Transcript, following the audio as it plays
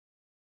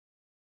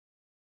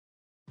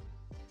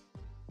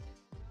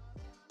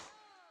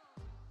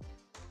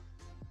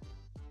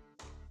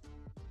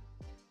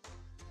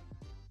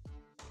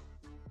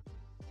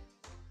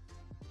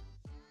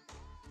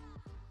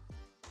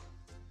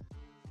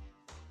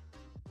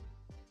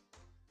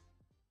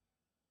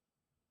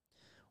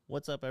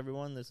What's up,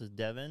 everyone? This is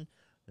Devin.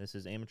 This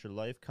is Amateur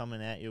Life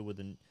coming at you with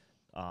a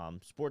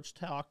sports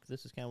talk.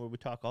 This is kind of where we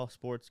talk all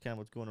sports, kind of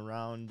what's going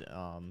around,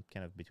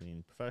 kind of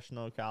between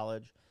professional,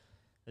 college,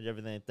 and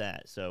everything like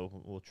that. So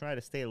we'll try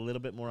to stay a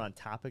little bit more on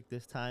topic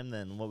this time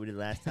than what we did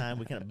last time.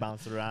 We kind of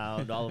bounced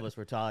around. All of us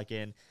were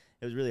talking.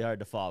 It was really hard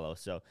to follow.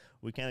 So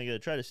we kind of going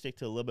to try to stick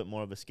to a little bit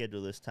more of a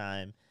schedule this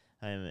time,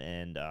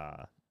 and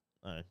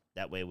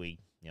that way we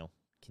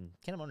can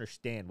kind of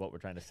understand what we're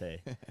trying to say.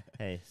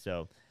 Hey,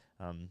 so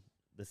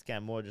this is kind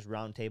of more just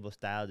round table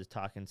style, just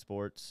talking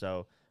sports.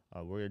 So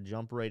we're going to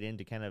jump right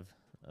into kind of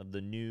the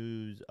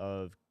news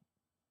of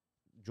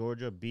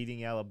Georgia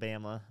beating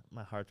Alabama.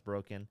 My heart's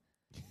broken.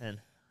 And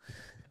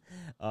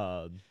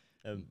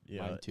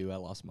mine too. I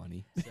lost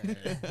money.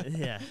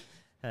 Yeah.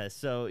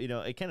 So,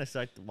 it kind of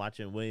sucked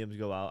watching Williams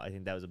go out. I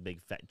think that was a big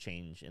fat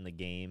change in the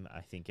game.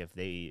 I think if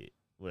they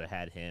would have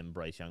had him,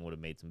 Bryce Young would have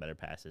made some better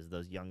passes.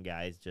 Those young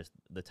guys, just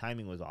the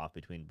timing was off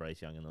between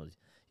Bryce Young and those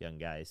young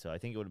guys. So I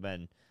think it would have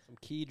been some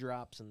key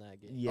drops in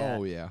that game. Yeah.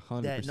 Oh, yeah.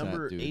 100%. That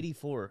number dude.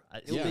 84.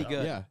 He'll be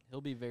good. Yeah.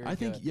 He'll be very I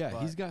think, good. yeah,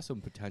 he's got some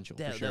potential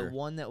for sure. That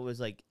one that was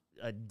like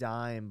a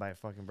dime by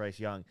fucking Bryce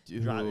Young.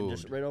 Dude. Dropped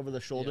just right over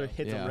the shoulder,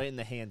 hits him Yeah. right in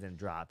the hands and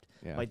dropped.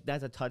 Yeah. Like,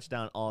 that's a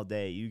touchdown all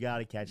day. You got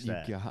to catch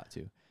that. You got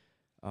to.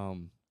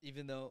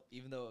 Even though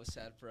it was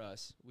sad for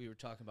us, we were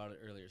talking about it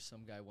earlier.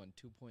 Some guy won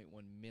 $2.1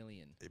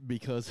 million.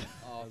 Because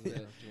Off the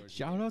Georgia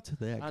shout game. out to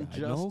that on guy.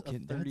 just No, a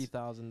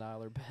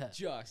 $30,000 bet.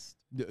 Just.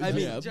 I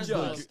mean, yeah, Just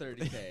almost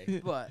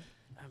 $30K. But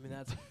I mean,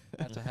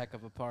 that's a heck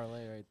of a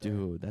parlay right there.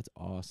 dude, that's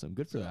awesome.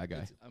 Good for So that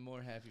guy. I'm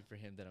more happy for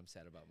him than I'm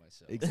sad about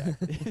myself.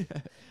 Exactly.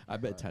 I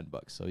bet $10.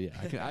 So yeah,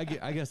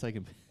 I guess I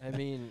can. I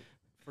mean,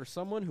 for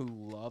someone who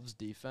loves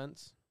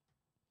defense,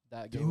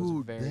 that game was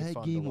Dude, very that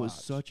fun game to was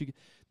watch. such a.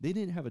 They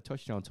didn't have a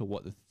touchdown until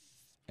what, the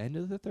end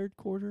of the third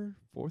quarter,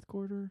 fourth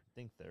quarter. I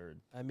think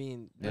third. I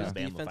mean, Yeah. those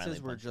Bama defenses finally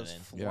were punched it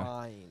just in. Yeah.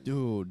 flying.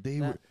 Dude, they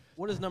were.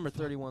 What is number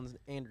 31's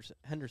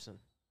Henderson?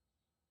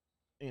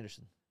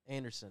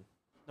 Anderson.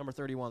 Number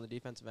 31, the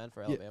defensive end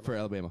for Yeah, Alabama. for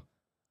Alabama.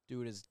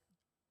 Dude is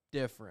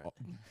different.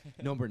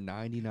 Number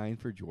 99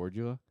 for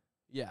Georgia.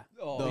 Yeah.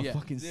 Oh, The yeah.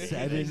 fucking This-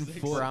 7 this-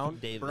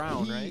 foot. Davis.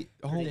 Brown, He- right?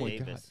 Oh my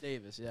Davis. god.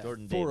 Davis, yeah.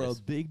 Jordan For Davis.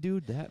 a big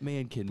dude, that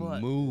man can But-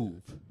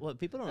 move. Well,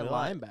 people don't And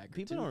realize. linebacker,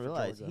 People too, don't for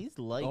realize Georgia. he's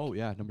like. Oh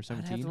yeah, number I'd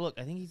have 17. to look.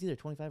 I think he's either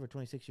 25 or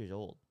 26 years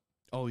old.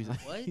 Oh, he's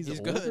What? he's He's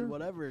older? good,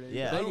 whatever it is.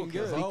 Yeah. Big I don't and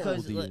care good. how Because,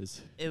 old he like,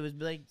 is. It was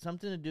like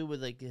something to do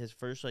with like his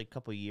first like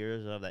couple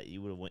years of that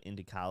you would have went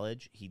into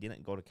college. He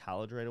didn't go to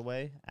college right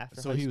away after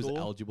So high he was school.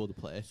 eligible to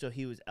play. So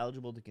he was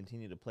eligible to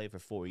continue to play for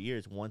 4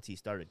 years once he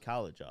started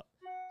college up.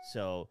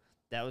 So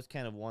that was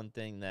kind of one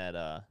thing that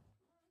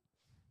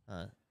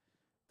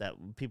that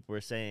people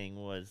were saying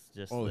was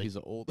just. Oh, like, he's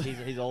old.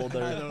 he's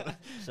older.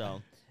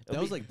 So That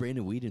was like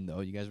Brandon Whedon,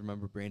 though. You guys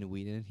remember Brandon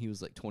Whedon? He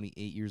was like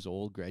 28 years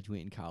old,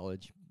 graduating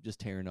college, just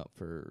tearing up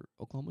for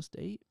Oklahoma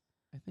State,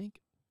 I think.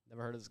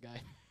 Never heard of this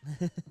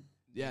guy.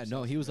 Yeah,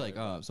 no, he was like,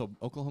 so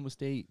Oklahoma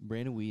State,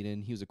 Brandon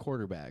Whedon, he was a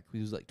quarterback. He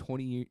was like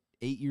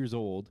 28 years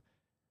old.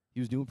 He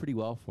was doing pretty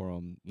well for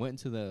him. Went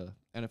into the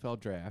NFL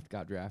draft,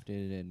 got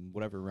drafted in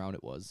whatever round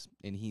it was,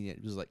 and he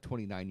was like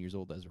 29 years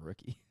old as a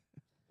rookie.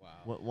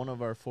 Wow. one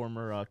of our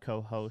former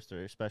co-hosts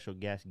or special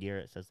guest,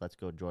 Garrett, says, "Let's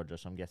go Georgia."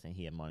 So I'm guessing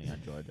he had money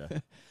on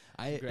Georgia.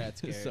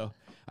 Congrats, Garrett. So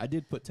I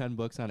did put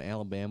 $10 on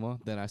Alabama.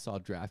 Then I saw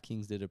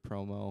DraftKings did a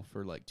promo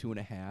for like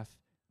 2.5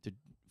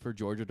 for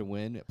Georgia to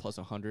win at plus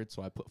 100.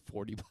 So I put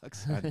 $40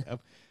 on them.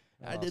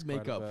 I Lost did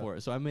make quite a up bit. for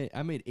it. So I made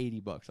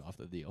 $80 off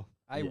the deal.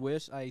 I Yeah.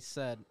 wish I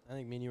said, I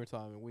think me and you were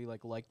talking, we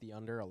liked the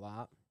under a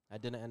lot. I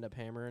didn't end up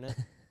hammering it.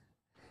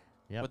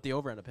 Yep. But the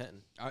over ended up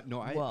hitting.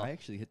 I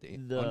actually hit the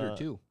the- under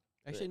too.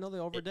 Actually, no, the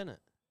over didn't.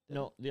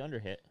 No, the under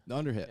hit. The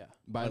under hit Yeah.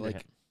 by Under like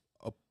hit.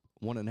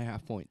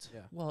 1.5 points.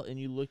 Yeah. Well, and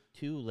you look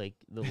too like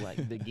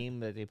the game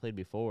that they played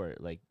before,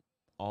 like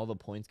all the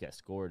points got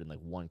scored in like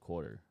one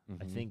quarter.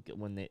 I Mhm. think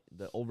when the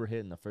over hit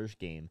in the first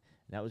game,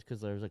 and that was because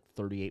there was like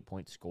 38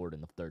 points scored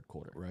in the third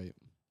quarter. Right.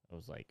 I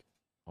was like,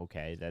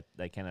 okay,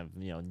 that kind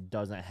of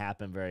doesn't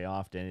happen very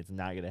often. It's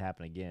not going to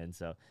happen again.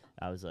 So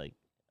I was like,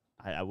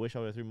 I wish I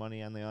would have threw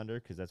money on the under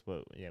because that's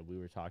what we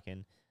were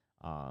talking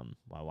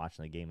while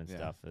watching the game and Yeah.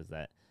 stuff. Is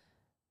that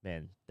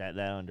man that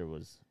under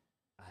was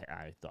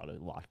I thought a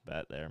locked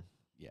bet there.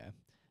 Yeah.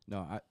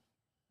 No,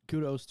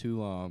 kudos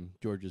to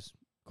Georgia's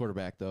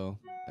quarterback though.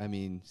 I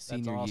mean,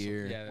 senior awesome.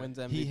 year. Yeah. Wins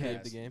He MVP had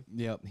of the game.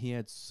 Yep, he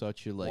had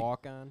such a like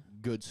Walk on.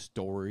 good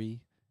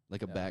story,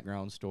 like a Yeah.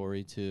 background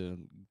story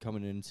to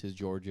coming into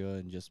Georgia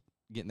and just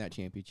getting that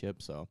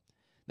championship. So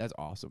that's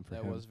awesome for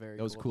That him. was very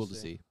That was cool cool to to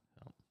see. see.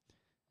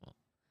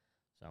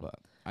 So But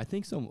I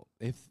think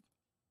if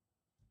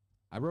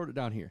I wrote it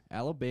down here,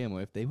 Alabama,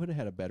 if they would have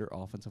had a better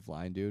offensive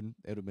line, dude,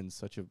 it would have been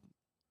such a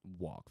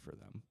walk for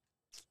them.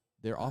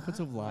 Their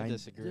offensive I line,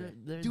 disagree.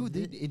 dude,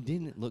 it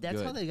didn't look that's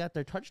good. how they got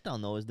their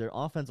touchdown though. Is their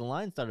offensive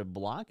line started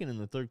blocking in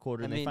the third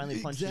quarter, and I they mean,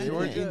 finally punched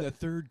exactly it in. in the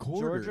third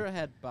quarter. Georgia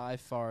had by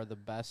far the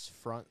best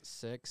front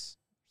 6,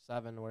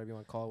 7, whatever you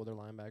want to call it, with their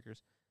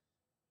linebackers.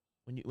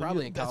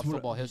 Probably in that's college what-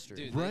 football history.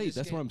 Dude, they Right, just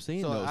that's get- what I'm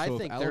saying, So though. I So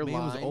think if their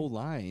Alabama's line-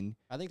 O-line,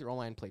 I think their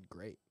O-line played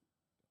great.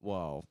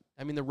 well,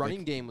 I mean, the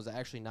running game was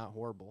actually not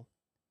horrible.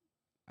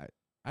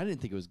 I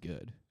didn't think it was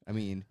good. I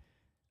mean,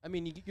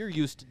 You're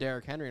used to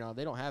Derrick Henry now.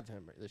 They don't have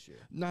him this year.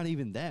 not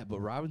even that, but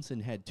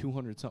Robinson had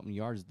 200-something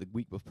yards the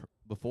week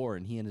before,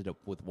 and he ended up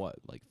with what,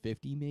 like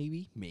 50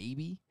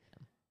 maybe?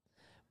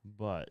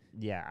 But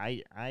yeah,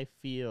 I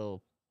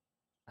feel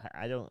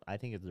I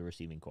think it's the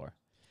receiving core.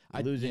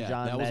 I- Losing yeah,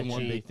 John that was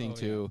one Mechie, big thing, Oh, yeah.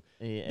 too.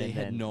 and They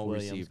had then no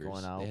Williams receivers.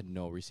 going out. They had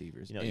no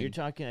receivers. You know, you're And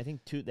talking. I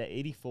think that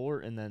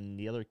 84, and then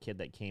the other kid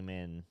that came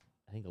in,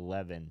 I think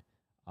 11.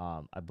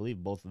 I believe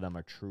both of them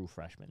are true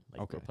freshmen.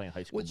 Like Okay. were playing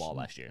high school Which, ball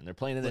last year, and they're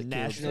playing in the like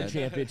Caleb national said-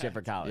 championship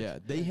for college. yeah,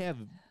 they have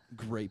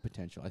great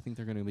potential. I think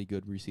they're going to be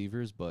good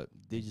receivers, but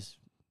they just,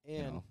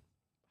 And know,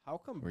 how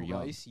come we're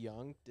young. Bryce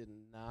Young did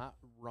not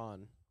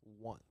run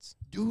once?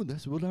 dude,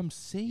 that's what I'm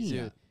saying.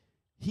 Dude.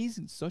 He's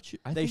such.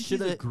 I They think he's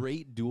a shoulda-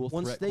 great dual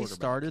Once threat they quarterback.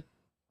 started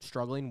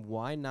struggling,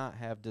 why not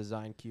have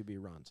design QB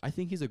runs? I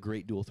think he's a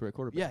great dual threat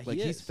quarterback. Yeah, he like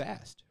he's is.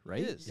 fast,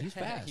 right? is. He's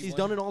Yeah, fast. he He's won-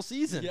 done it all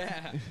season.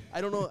 Yeah. I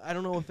don't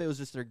know if it was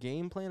just their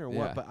game plan or Yeah.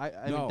 what, but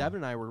I mean, No. Devin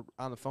and I were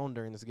on the phone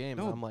during this game,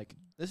 No. and I'm like,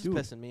 this Dude,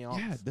 is pissing me off.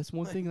 Yeah, that's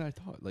one Like- thing that I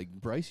thought. Like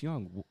Bryce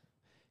Young,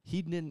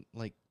 he didn't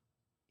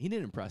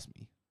impress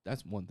me.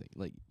 That's one thing.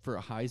 Like for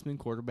a Heisman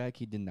quarterback,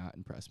 he did not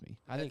impress me.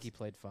 I think That's- he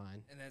played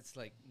fine. And that's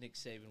like Nick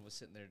Saban was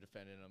sitting there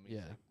defending him. He's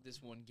Yeah. like,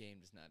 this one game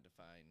does not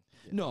define.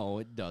 Yeah. No,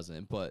 it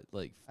doesn't. But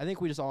like I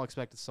think we just all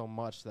expected so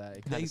much that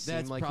it kind of seemed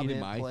that's like he probably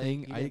didn't my play. thing.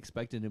 He I didn't-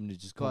 expected him to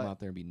just come but- out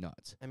there and be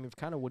nuts. I mean,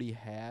 kind of what he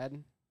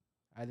had.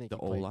 I think The he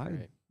played O-line,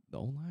 great. the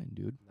O-line,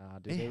 dude. Nah,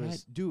 dude, It there had,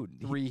 was dude.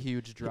 3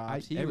 huge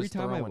drops. He every was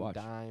time I throwing watch-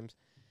 dimes.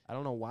 I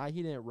don't know why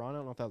he didn't run. I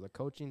don't know if that was a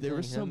coaching There thing.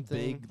 were some him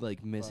thing. big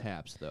like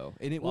mishaps though,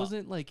 and it Well-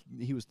 wasn't like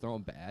he was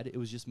throwing bad. It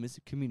was just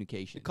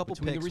miscommunication. A couple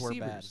between the picks were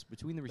receivers. bad.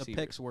 Between the The receivers,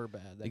 picks were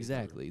bad. that he threw.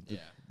 exactly. The,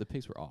 Yeah. the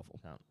picks were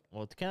awful.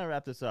 Well, to kind of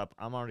wrap this up,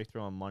 I'm already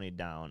throwing money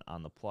down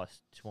on the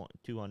plus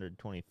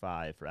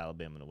 225 for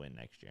Alabama to win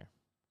next year.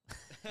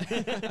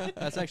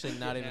 That's actually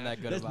not even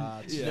that good of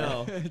odds. yeah.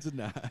 No. it's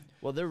not.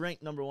 Well, they're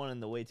ranked number 1 in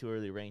the way too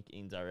early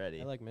rankings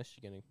already. I like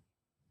Michigan.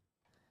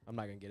 I'm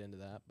not gonna get into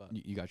that, but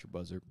You got your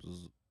buzzer.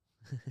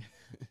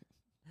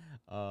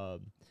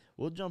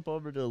 We'll jump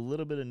over to a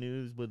little bit of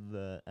news with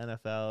the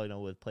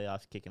NFL, with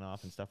playoffs kicking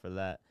off and stuff for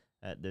that.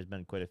 There's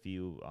been quite a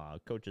few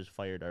coaches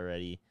fired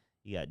already.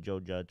 You got Joe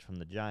Judge from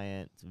the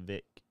Giants,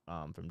 Vic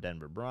from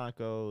Denver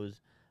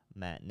Broncos,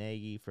 Matt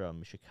Nagy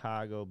from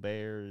Chicago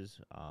Bears,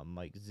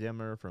 Mike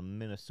Zimmer from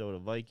Minnesota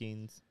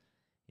Vikings.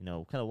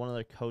 Kind of one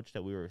other coach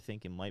that we were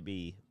thinking might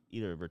be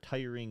either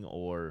retiring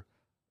or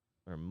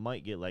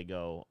might get let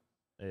go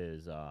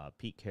is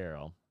Pete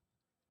Carroll.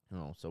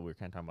 So we were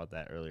kind of talking about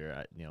that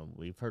earlier.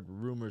 We've heard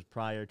rumors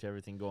prior to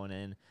everything going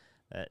in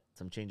that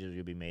some changes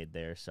will be made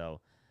there. So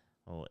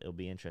it'll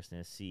be interesting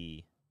to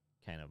see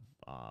kind of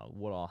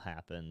what all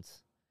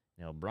happens.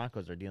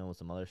 Broncos are dealing with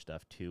some other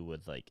stuff too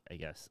with I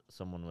guess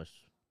someone was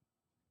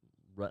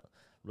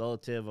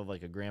relative of a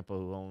grandpa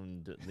who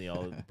owned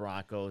the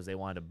Broncos. They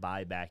wanted to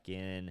buy back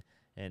in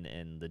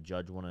and the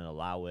judge wouldn't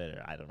allow it,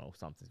 or I don't know,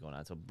 something's going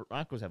on. So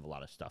Broncos have a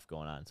lot of stuff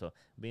going on. So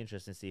it'll be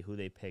interesting to see who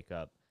they pick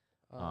up.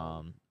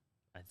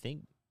 I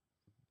think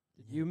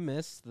you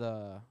missed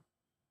the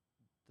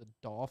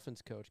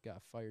Dolphins coach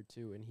got fired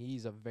too, and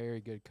he's a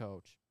very good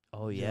coach.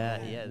 Oh yeah,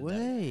 No yeah.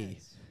 way.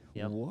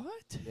 Yep.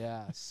 What?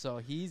 Yeah, so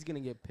he's gonna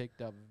get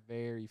picked up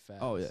very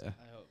fast. Oh yeah.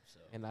 I hope so.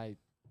 and I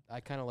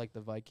kind of like the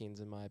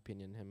Vikings in my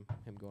opinion.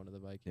 Him going to the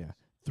Vikings. Yeah.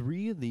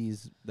 3 of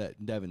these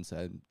that Devin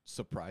said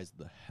surprised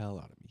the hell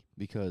out of me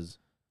because,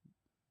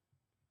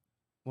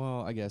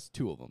 well, I guess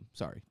 2 of them.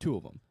 Sorry, 2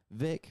 of them.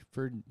 Vic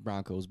for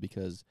Broncos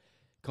because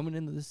coming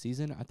into this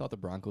season, I thought the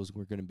Broncos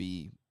were going to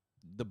be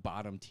the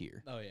bottom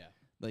tier. Oh yeah.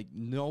 Like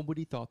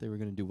nobody thought they were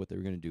going to do what they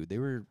were going to do. They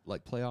were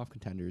like playoff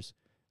contenders.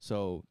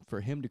 So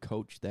for him to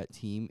coach that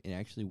team and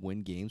actually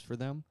win games for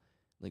them,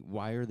 like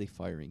why are they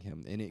firing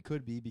him? And it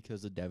could be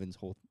because of Devin's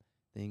whole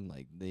thing.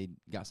 Like they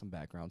got some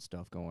background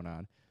stuff going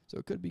on. So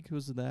it could be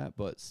because of that,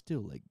 but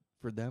still, like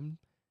for them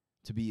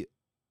to be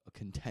a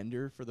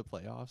contender for the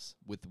playoffs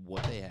with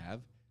what they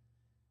have,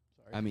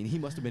 Sorry. I mean, he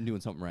must have been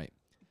doing something right.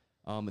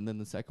 And then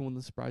the second one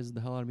that surprises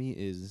the hell out of me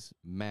is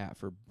Matt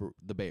for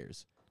the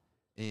Bears.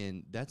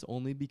 And that's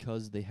only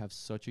because they have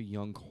such a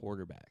young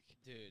quarterback.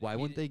 Dude. Why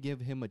wouldn't they give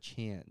him a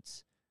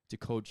chance to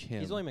coach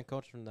him? He's only been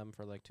coached from them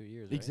for like 2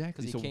 years.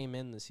 Exactly, Because he so- came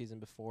in the season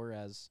before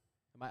as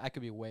I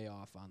could be way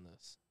off on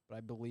this, but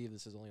I believe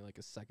this is only like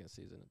his second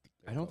season.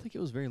 I don't think it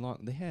was very long.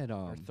 They had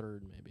or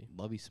third maybe.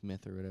 Lovey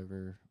Smith or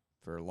whatever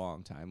for a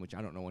long time, which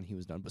I don't know when he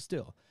was done, but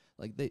still,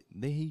 like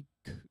they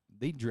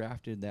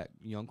drafted that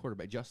young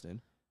quarterback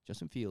Justin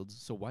Fields.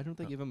 So why don't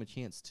they give him a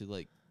chance to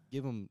like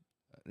give him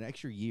an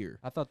extra year?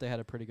 I thought they had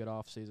a pretty good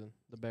off season,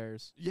 the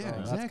Bears. Yeah, So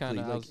that's exactly.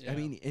 kinda- I Like, was- I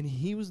mean, and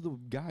he was the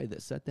guy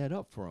that set that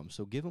up for him.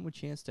 So give him a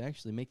chance to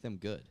actually make them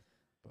good.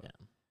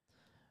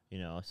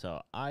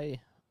 So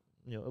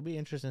it'll be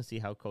interesting to see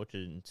how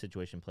coaching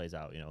situation plays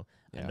out. I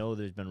Yeah. know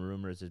there's been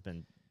rumors, there's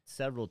been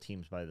several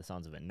teams by the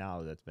sounds of it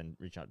now that's been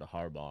reaching out to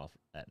Harbaugh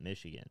at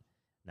Michigan.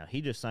 Now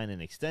he just signed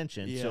an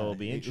extension, so it'll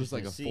be it was interesting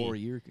like a to see.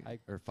 4-year I-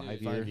 or Dude,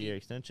 5-year. 5-year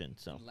extension.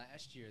 So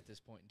Last year at this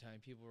point in time,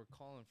 people were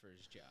calling for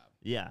his job.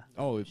 yeah,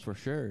 Oh, for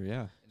sure,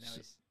 yeah. And now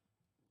he's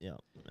yeah.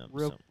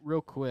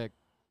 Real quick,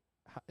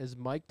 is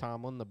Mike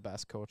Tomlin the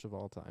best coach of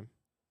all time?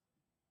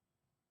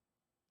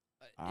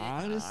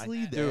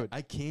 Honestly, Dude.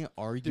 I can't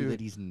argue Dude.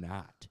 that he's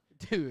not.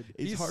 Dude,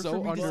 It's he's hard so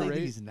for me to say that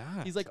underrated. he's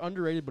not. He's like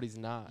underrated, but he's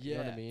not. You know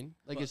what I Yeah, mean?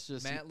 Like But it's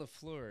just Matt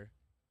LaFleur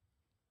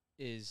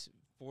is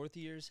 4th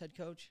year as head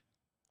coach.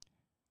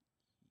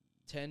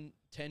 10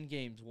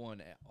 games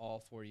won at all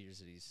 4 years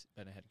that he's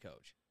been a head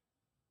coach.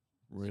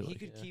 So really he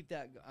could Yeah. keep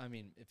that. I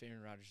mean, if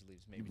Aaron Rodgers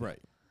leaves, maybe not. right.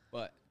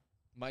 But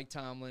Mike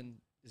Tomlin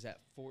is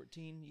at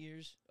 14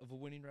 years of a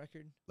winning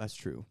record. That's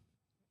true.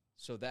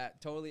 So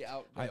that totally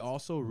out. I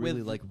also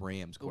really With like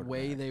Rams the way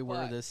quarterback. they were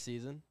But- this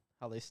season.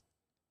 How they,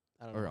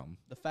 I don't Or, know.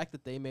 The fact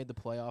that they made the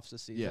playoffs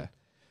this season. yeah,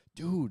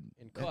 dude.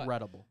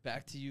 Incredible.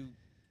 Back to you.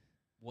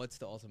 What's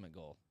the ultimate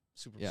goal?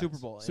 Super Bowl. Yeah. Super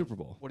Bowl. Super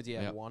Bowl. What does he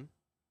have? Yep. One.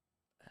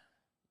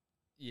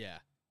 Yeah,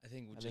 I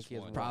think I think just he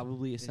has one. one.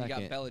 Probably a Then you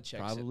got second. Belichick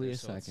sitting Probably there, a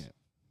so it's second.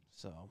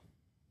 So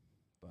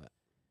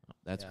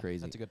That's yeah,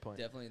 crazy. That's a good point.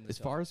 Definitely in the As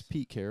far as talks.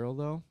 Pete Carroll,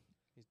 though,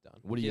 He's done.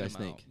 what do you Get guys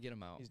him think? out. Get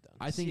him out. He's done.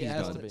 I think He he's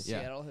has done. to be. Yeah.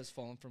 Seattle has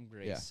fallen from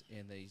grace,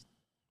 and they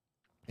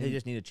They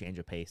just need a change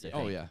of pace. I Oh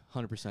think. yeah,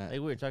 100%. Like we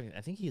were talking,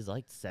 I think he's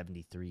like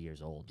 73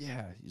 years old.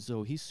 Yeah,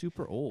 so he's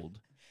super old.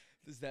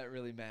 does that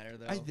really matter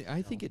though?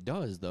 I think it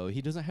does though.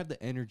 He doesn't have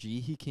the energy.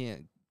 He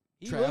can't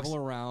He travel looks-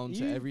 around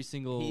to he- every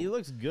single. He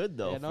looks good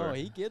though. Yeah, no, for-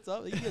 he gets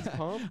up. He gets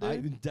pumped,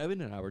 dude.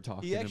 Devin and I were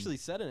talking. He actually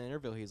said in an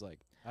interview, he's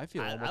like, I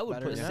feel almost I would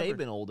better put than ever.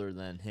 Saban older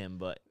than him,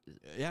 but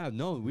Yeah,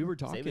 no, we were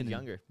talking. Saban's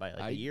younger by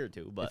like I- a year or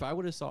two. But If I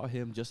would have saw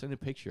him just in a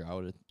picture, I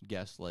would have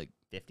guessed like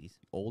 50s.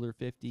 older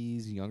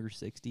 50s, younger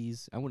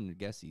 60s. I wouldn't have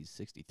guessed he's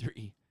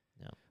 63.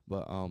 No.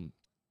 But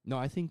no,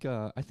 I think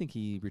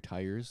he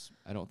retires.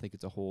 I don't think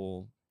it's a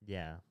whole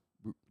Yeah.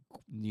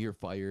 you're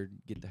fired,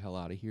 get the hell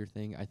out of here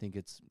thing. I think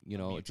it's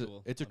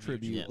mutual- it's a a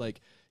tribute. mutual. Like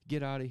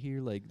get out of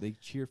here. Like they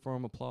cheer for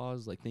him,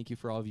 applause. Like thank you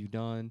for all you've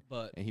done,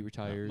 but and he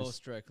retires.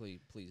 most directly,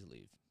 please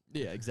leave.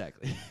 Yeah,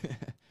 exactly.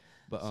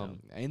 But So-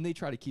 and they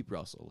try to keep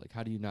Russell. Like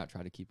how do you not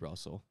try to keep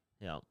Russell?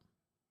 Yeah.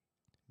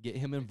 Get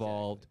him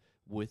involved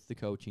with the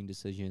coaching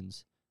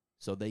decisions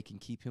so they can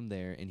keep him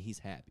there and he's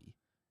happy.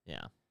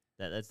 Yeah.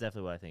 That's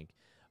definitely what I think.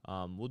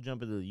 We'll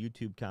jump into the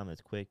YouTube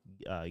comments quick.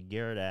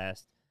 Garrett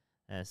asked,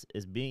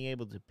 is being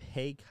able to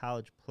pay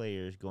college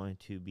players going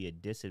to be a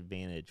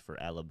disadvantage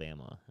for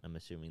Alabama? I'm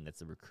assuming that's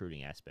the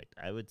recruiting aspect.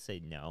 I would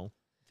say no.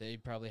 They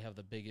probably have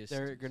the biggest.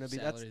 They're going to be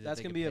salary that that's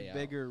they going could to be pay a out.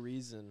 bigger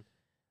reason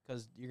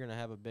because you're going to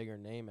have a bigger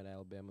name at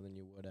Alabama than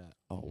you would at.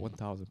 Oh,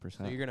 1,000%.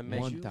 So you're gonna make-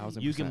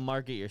 1,000%. You can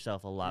market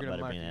yourself a lot You're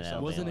gonna better being market at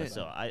yourself Alabama. Wasn't it-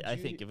 So I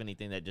Did think, you- if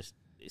anything, that just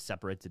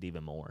separates it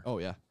even more. Oh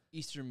yeah.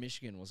 Eastern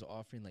Michigan was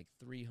offering like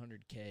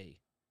 $300K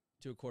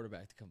to a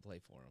quarterback to come play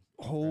for him.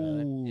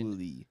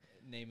 Holy.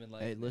 Name and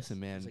like. Hey, listen,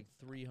 man. It's like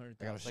 300.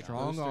 I got a Like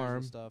strong boosters and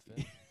arm. stuff.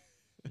 Yeah.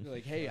 You're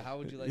like, hey, how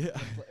would you like Yeah. to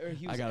come play? Or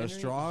he I was got a entering-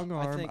 strong I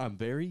arm. think- I'm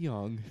very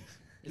young. he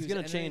It's was gonna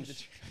entering change. the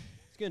tr-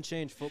 It's going to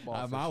change football.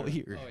 I'm for out sure.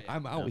 here. Oh, yeah.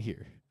 I'm out Yeah.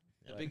 here.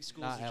 The Like, big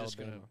schools not are just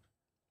gonna. Alabama.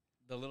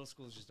 The little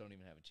schools just don't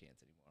even have a chance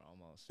anymore.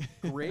 Almost.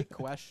 Great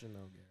question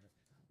though,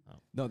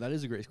 Garrett. No, that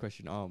is a great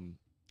question.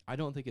 I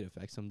don't think it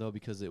affects him though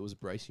because it was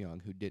Bryce Young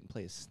who didn't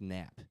play a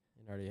snap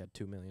And already had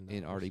 $2 million.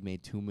 and already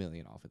made $2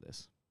 million off of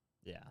this.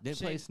 Yeah. Didn't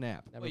play a Saying-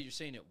 snap. Never- Wait, you're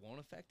saying it won't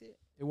affect it?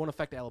 It won't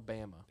affect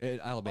Alabama.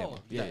 Alabama.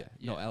 Oh, yeah, yeah,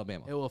 No, yeah.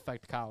 Alabama. It will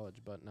affect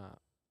college, but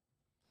not.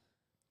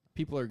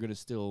 People are gonna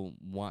still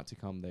want to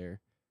come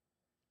there,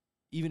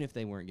 even if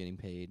they weren't getting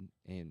paid,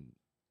 and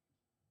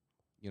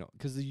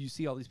because you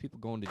see all these people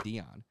going to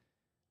Dion.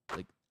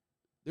 Like,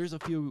 there's a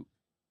few.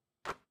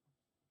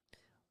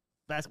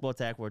 Basketball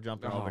attack we're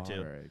jumping over Oh, to.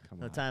 all right, come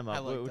No on. time I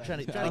up. like We're that.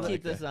 trying to I try to like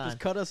keep this that. on. Just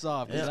cut us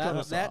off. 'cause Yeah, cut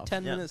us that off.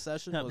 10-minute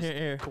session Yep, was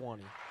here.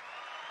 20.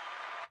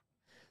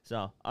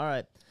 So, all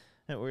right.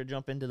 We're going to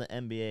jump into the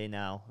NBA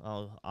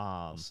now.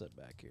 I'll sit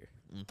back here.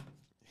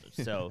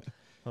 So,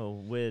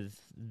 with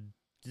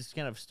just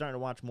kind of starting to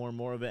watch more and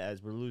more of it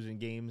as we're losing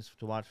games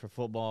to watch for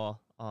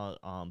football,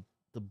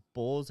 the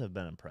Bulls have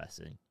been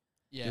impressing.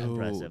 Yeah. Dude.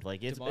 Impressive.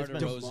 Like, it's DeMar been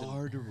DeRozan.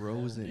 DeMar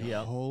DeRozan.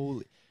 Yeah.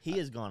 Holy. he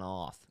has gone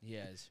off. He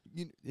has.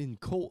 In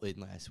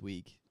Colton last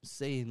week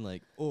saying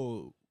like,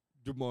 "Oh,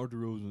 DeMar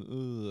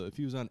DeRozan, if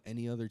he was on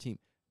any other team,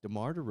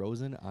 DeMar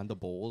DeRozan on the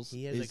Bulls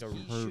He has is like a He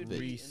should perfect. be in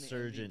the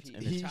resurgence MVP.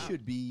 in the He top.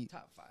 should be.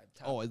 Top 5.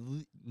 Top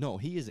Oh, no,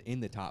 he is in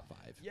the top 5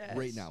 right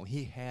Yes. now.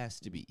 He has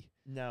to be.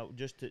 Now,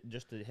 just to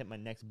hit my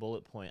next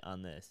bullet point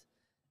on this,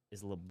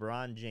 is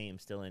LeBron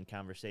James still in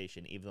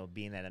conversation, even though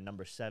being at a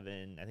number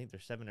 7, I think they're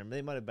 7, or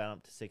they might have been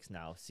up to 6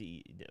 now,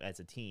 as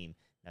a team.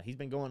 Now, he's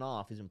been going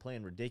off. He's been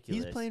playing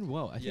ridiculous. He's playing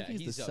well. I yeah, think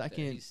he's the up there.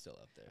 second. He's still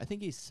up there. I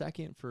think he's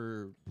second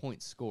for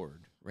points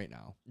scored right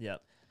now.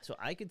 Yep. So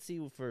I could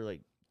see for,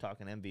 like,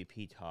 talking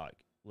MVP talk,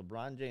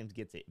 LeBron James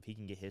gets it if he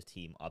can get his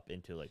team up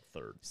into like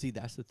third. See,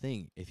 that's the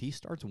thing. If he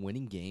starts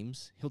winning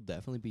games, he'll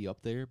definitely be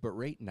up there. But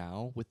right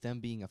now, with them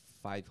being a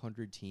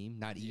 500 team,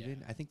 not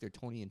even, I think they're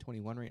 20 and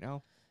 21 right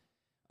now.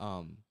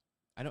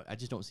 I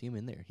just don't see him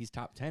in there. He's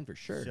top 10 for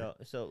sure.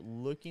 So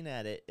looking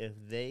at it, if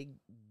they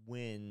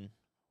win,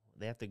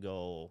 they have to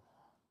go.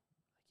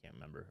 I can't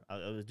remember. I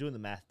was doing the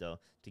math though.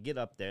 To get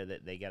up there,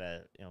 that they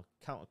gotta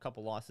count a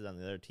couple losses on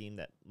the other team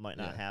that might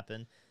not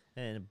happen.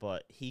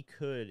 But he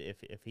could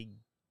if he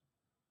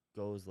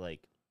goes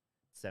like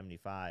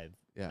 75,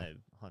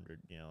 100.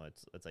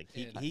 It's like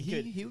he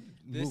could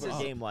move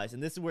up. game wise,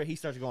 and this is where he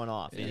starts going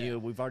off.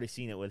 And we've already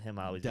seen it with him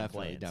how he's been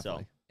playing.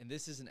 Definitely. And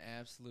this is an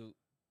absolute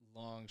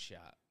long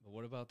shot. But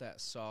what about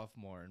that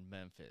sophomore in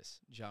Memphis,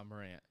 John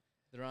Morant?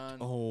 They're on an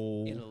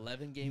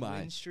 11-game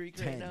win streak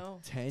right now.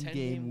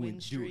 10-game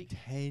win streak. Dude,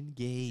 10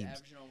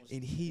 games.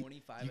 And you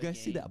guys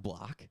see that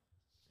block?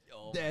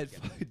 Oh, that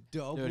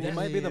double. Dude, he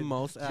might be the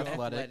most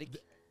athletic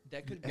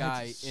that could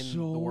guy in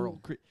the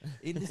world.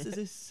 And this is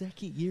his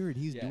second year, and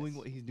he's doing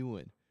what he's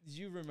doing. Did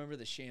you remember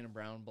the Shannon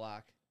Brown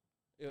block?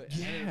 It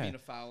ended up being a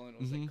foul, and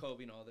it was like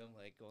Kobe and all them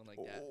like going like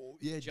that. Oh,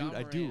 yeah, John dude,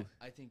 Morant, I do.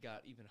 I think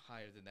got even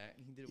higher than that,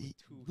 and he did it with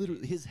two.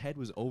 Literally, his head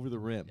was over the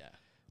rim. Yeah.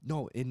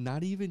 No, and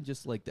not even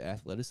just like the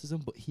athleticism,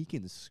 but he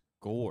can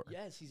score.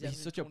 Yes, he's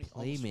such a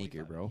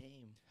playmaker, bro.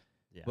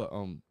 Yeah. But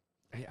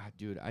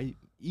dude,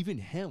 even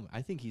him,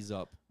 I think he's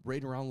up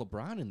right around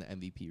LeBron in the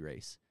MVP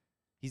race.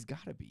 He's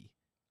got to be.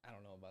 I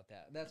don't know about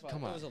that. That's why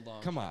Come it on. was a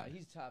long Come shot. on.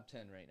 He's top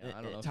 10 right now.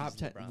 I don't know. If Top he's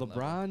 10. LeBron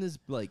LeBron is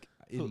like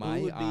in my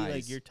who would be eyes.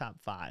 like your top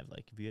 5?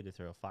 Like if you had to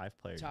throw 5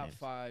 players. top names.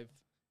 5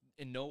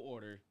 in no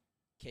order: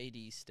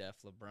 KD, Steph,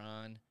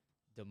 LeBron,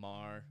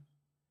 DeMar.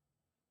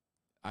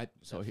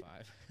 So 5.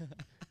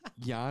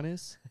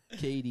 Giannis,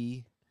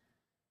 KD,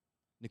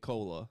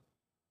 Nikola,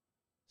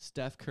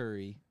 Steph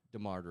Curry,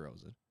 DeMar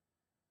DeRozan.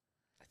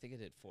 I think I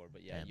did 4,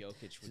 but yeah, Man,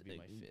 Jokic would be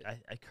my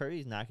 5th.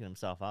 Curry's knocking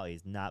himself out.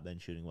 He's not been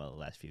shooting well the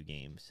last few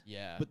games.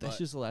 Yeah, But that's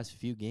just the last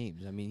few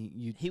games. I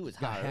mean, He was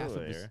got hot half of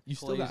earlier. you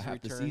still got Clay's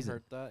half the return season.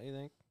 hurt that, you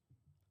think?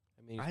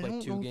 I mean, he's I played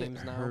don't 2 know games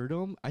if it now. hurt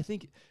him. I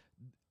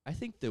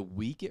think the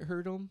week it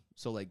hurt him.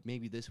 So like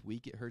maybe this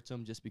week it hurts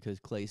him just because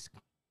Clay's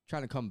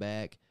trying to come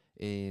back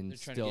and they're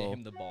trying still to get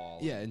him the ball.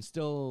 yeah, and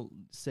still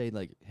say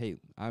like, hey,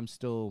 I'm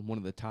still one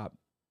of the top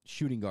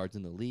shooting guards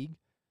in the league.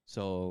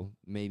 So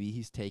maybe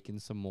he's taking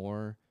some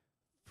more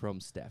from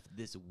Steph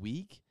this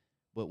week.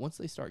 But once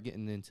they start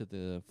getting into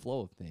the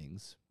flow of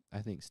things, I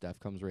think Steph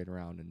comes right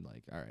around and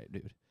like, all right,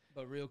 dude.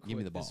 But real quick, Give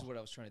me the this is ball. what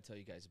I was trying to tell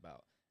you guys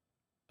about.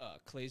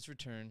 Clay's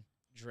return.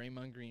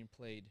 Draymond Green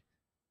played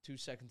 2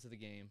 seconds of the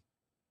game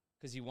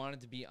because he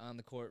wanted to be on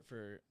the court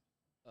for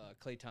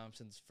Klay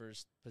Thompson's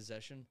first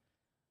possession.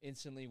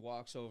 Instantly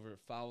walks over,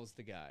 fouls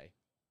the guy,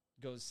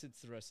 goes,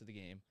 sits the rest of the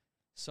game.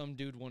 Some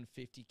dude won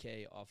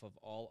 $50K off of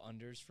all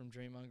unders from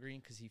Draymond Green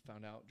because he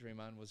found out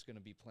Draymond was going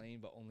to be playing,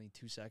 but only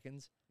 2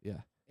 seconds. Yeah.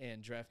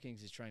 And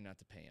DraftKings is trying not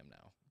to pay him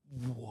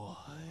now. What?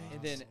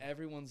 And then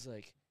everyone's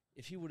like,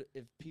 if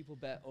people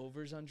bet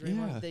overs on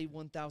Draymond, Yeah. they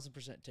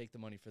 1,000% take the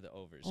money for the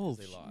overs because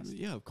they lost.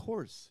 Yeah, of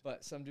course.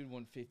 But some dude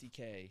won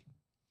 $50K,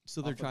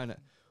 So they're off of- trying to,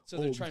 so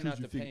they're Oh, trying because not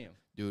you to pay think- him.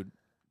 dude,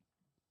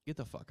 get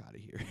the fuck out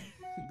of here.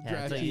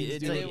 Yeah, it's like, DraftKings, it's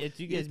dude, like if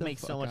you get guys the make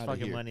so fuck much outta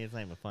fucking here. money, it's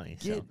not even funny.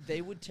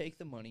 They would take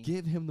the money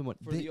Give him the money.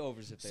 for the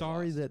overs if they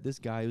Sorry lost. that this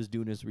guy was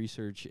doing his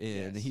research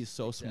and Yes, he's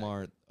so exactly.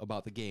 smart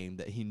about the game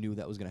that he knew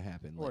that was going to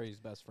happen. Or Like, he's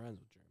best friends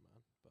with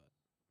Draymond. But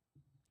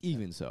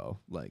even so,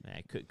 like,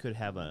 Man, could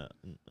have a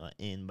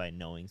in by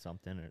knowing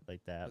something or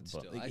like that. But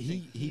still, like, I he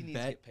think he needs to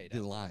bet get paid the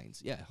out.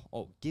 lines. Yeah.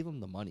 Oh, give him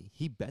the money.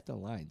 He bet the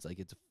lines. Like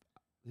it's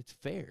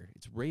fair.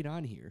 It's right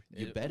on here.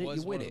 You bet it,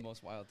 was you win one of it. the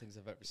most wild things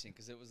I've ever seen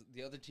because it was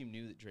the other team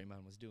knew that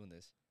Draymond was doing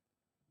this.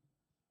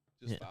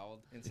 Just Yeah.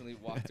 fouled, instantly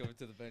walked over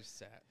to the bench,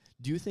 sat.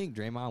 Do you think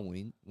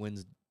Draymond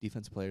wins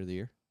Defensive Player of the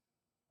Year?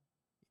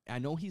 I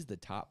know he's the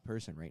top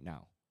person right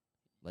now.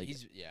 Like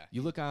Yeah.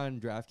 you look on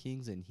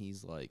DraftKings and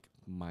he's like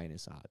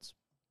minus odds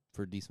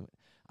for decent.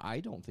 I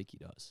don't think he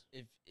does.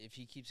 If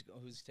he keeps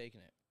going, who's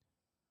taking it?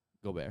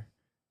 Gobert,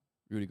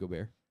 Rudy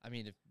Gobert. I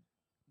mean, if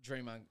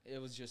Draymond, it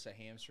was just a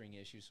hamstring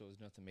issue, so it was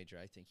nothing major.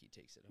 I think he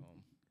takes it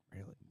home.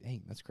 Really?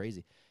 Dang, that's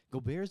crazy.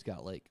 Gobert's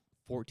got like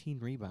 14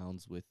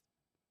 rebounds with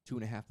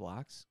 2.5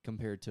 blocks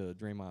compared to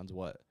Draymond's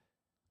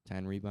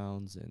 10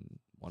 rebounds and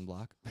 1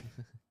 block.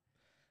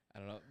 I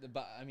don't know,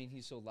 but I mean,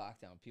 he's so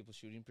locked down. People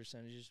shooting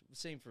percentages,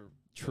 same for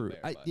True.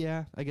 Gobert, but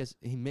Yeah, I guess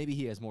maybe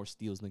he has more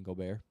steals than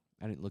Gobert.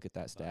 I didn't look at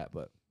that stat,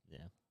 but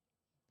Yeah.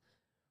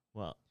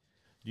 Well,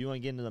 do you want to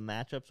get into the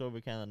matchups over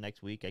kind of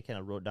next week? I kind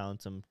of wrote down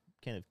some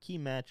kind of key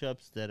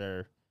matchups that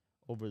are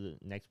over the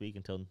next week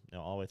until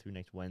all the way through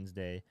next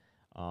Wednesday.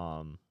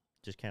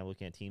 Just kind of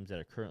looking at teams that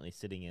are currently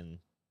sitting in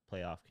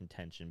playoff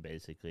contention,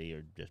 basically,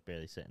 or just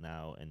barely sitting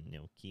out, and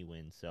key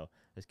wins. So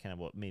that's kind of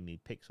what made me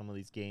pick some of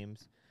these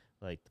games.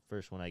 Like the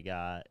first one I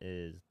got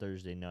is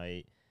Thursday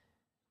night.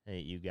 Hey,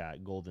 you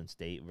got Golden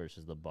State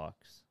versus the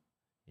Bucks.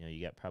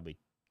 You got probably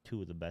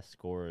two of the best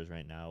scorers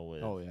right now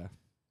with oh yeah,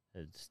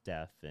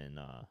 Steph and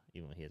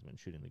even though he hasn't been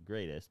shooting the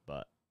greatest,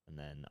 and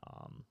then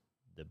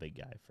the big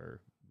guy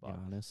for Bucks.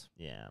 Giannis.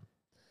 Yeah.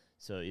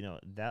 So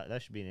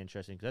that should be an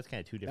interesting because that's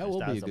kind of two That different will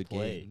be a styles good of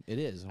play. game. It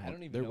is. I don't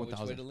even They're know which way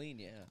 1,000. to lean.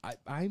 Yeah.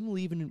 I'm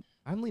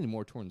leaning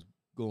more towards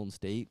Golden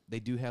State. They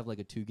do have like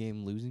a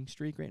 2-game losing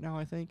streak right now,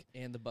 I think.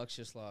 And the Bucks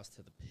just lost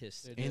to the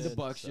Pistons. They And the did,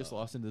 Bucks just so-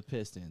 lost into the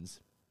Pistons.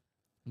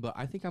 But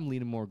I think I'm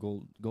leaning more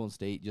Golden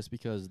State just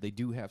because they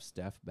do have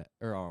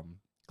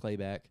Clay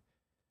back,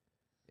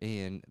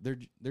 and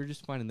they're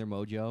just finding their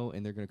mojo,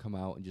 and they're gonna come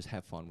out and just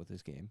have fun with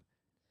this game.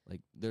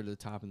 Like they're the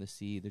top in the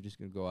seed, they're just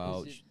gonna go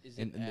out, Is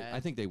and it I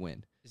think they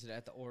win. Is it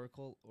at the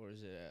Oracle or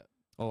is it at?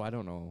 Oh, I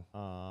don't know.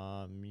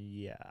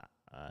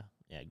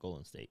 Yeah,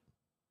 Golden State.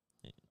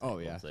 Oh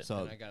Golden yeah, State.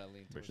 so Then I gotta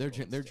lean. towards they're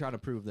Golden they're State. trying to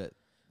prove that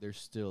they're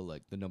still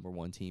like the number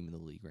 1 team in the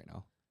league right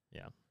now.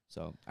 Yeah.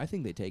 So I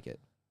think they take it.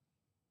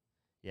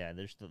 Yeah,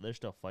 they're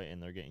still fighting.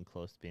 They're getting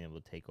close to being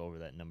able to take over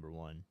that number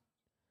one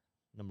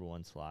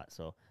slot.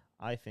 So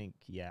I think,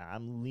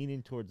 I'm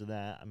leaning towards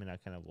that. I mean, I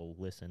kind of will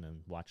listen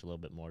and watch a little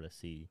bit more to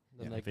see.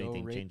 Then Yeah, they if go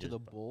anything right changes, to the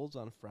but- Bulls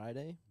on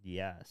Friday.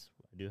 Yes,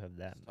 I do have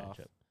that It's tough.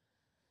 matchup.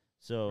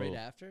 So right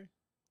after.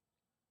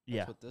 yeah,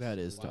 That's what this That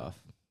is Wow. tough.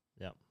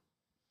 Yep.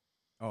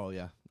 Oh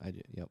yeah, I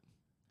did. Yep.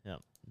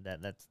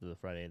 that's the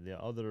Friday. The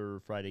other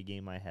Friday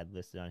game I had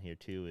listed on here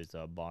too is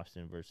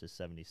Boston versus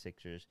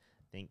 76ers.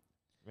 I think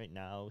right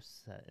now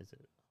is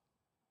it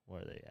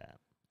where are they at?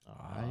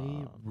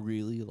 I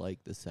really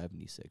like the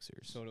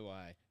 76ers. So do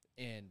I.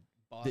 And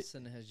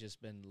Boston has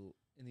just been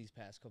in these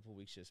past couple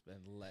weeks just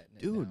been letting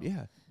it Dude, down.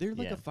 yeah. They're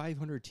like Yeah. a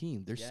 500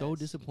 team. They're so Yes.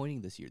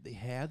 disappointing this year. They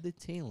have the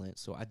talent,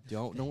 so I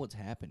don't know what's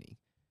happening.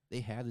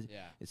 They have the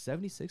Yeah.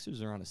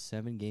 76ers are on a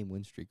 7-game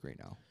win streak right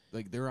now.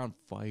 Like they're on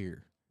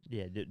fire.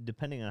 Yeah,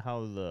 depending on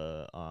how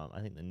the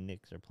I think the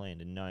Knicks are playing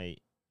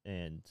tonight,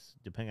 and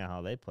depending on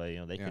how they play,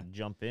 they Yeah. could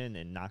jump in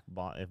and knock.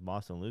 If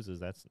Boston loses,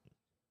 that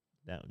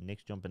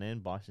Knicks jumping in,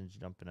 Boston's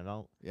jumping it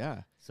out.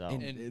 Yeah. So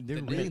And, And they're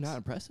the really Knicks- not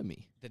impressing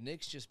me. The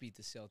Knicks just beat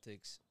the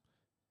Celtics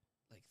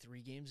like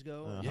 3 games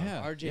ago. Uh-huh.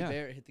 Yeah. RJ yeah.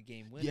 Barrett hit the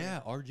game winner.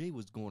 Yeah, RJ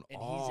was going And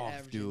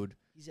off, dude.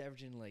 He's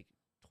averaging like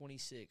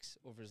 26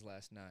 over his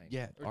last 9.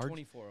 Yeah, Or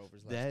 24 over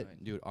his last That 9.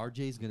 dude,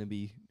 RJ's going to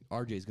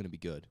be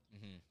good.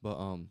 Mm-hmm. But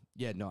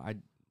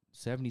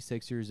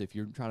 76ers, if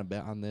you're trying to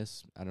bet on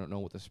this, I don't know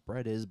what the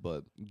spread is,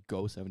 but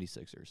go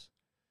 76ers.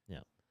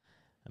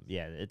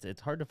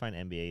 it's hard to find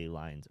NBA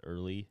lines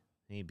early,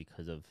 I think,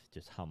 because of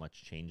just how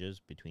much changes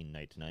between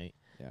night to night.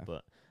 Yeah.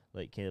 But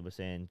like Caleb was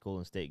saying,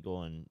 Golden State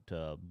going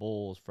to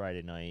Bulls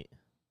Friday night.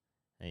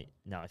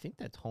 Now I think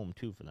that's home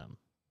too for them,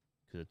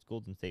 because it's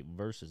Golden State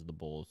versus the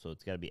Bulls, so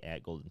it's got to be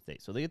at Golden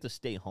State. So they get to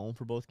stay home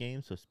for both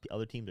games, so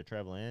other teams are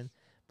traveling in.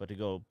 But to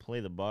go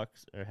play the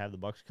Bucks or have the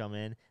Bucks come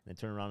in and then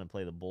turn around and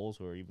play the Bulls,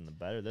 who are even the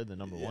better, they're the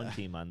number 1 Yeah.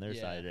 team on their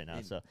Yeah. side right now.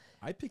 And So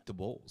I picked the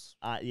Bulls.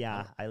 I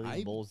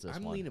lean Bulls this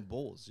I'm one. leaning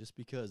Bulls just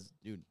because,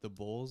 dude, the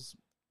Bulls,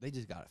 they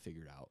just got it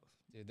figured out.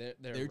 Dude, they're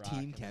Their rock team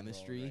and roll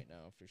chemistry- right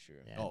now for sure.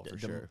 Yeah, Oh, for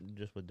sure.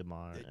 Just with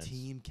DeMar. The and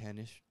team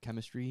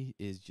chemistry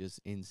is just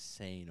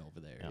insane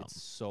over there. Yeah.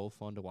 It's so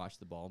fun to watch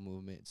the ball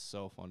movement. It's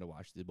so fun to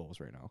watch the Bulls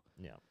right now.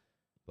 Yeah.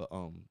 But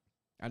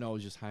I know I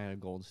was just high on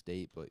Golden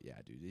State, but yeah,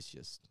 dude, it's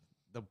just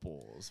the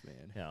Bulls,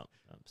 man. Yeah.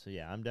 So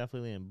I'm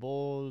definitely in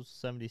Bulls,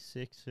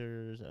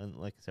 76ers, and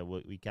like I said,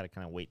 we got to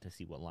kind of wait to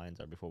see what lines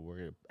are before we're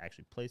gonna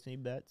actually place any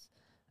bets.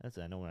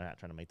 I know we're not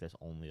trying to make this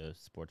only a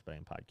sports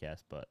betting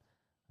podcast, but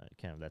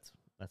kind of that's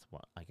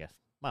what I guess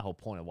my whole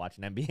point of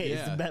watching NBA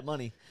is to Yeah. bet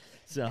money.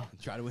 So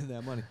Try to win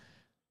that money.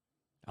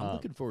 I'm Um,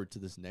 looking forward to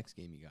this next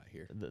game you got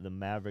here. the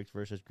Mavericks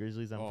versus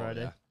Grizzlies on Oh,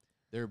 Friday. yeah.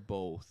 They're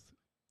both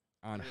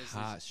on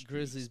hot streaks.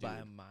 Grizzlies by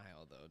dude. a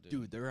mile though, dude.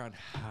 Dude, they're on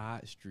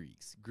hot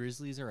streaks.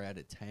 Grizzlies are at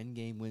a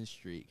 10-game win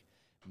streak.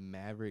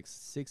 Mavericks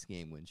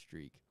 6-game win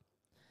streak.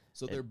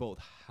 So And they're both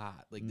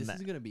hot. Like this Ma-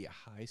 is gonna be a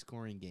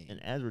high-scoring game.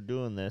 And as we're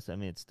doing this, I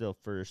mean it's still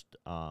first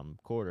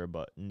quarter,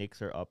 but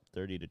Knicks are up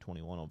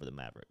 30-21 over the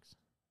Mavericks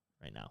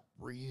right now.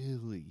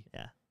 Really,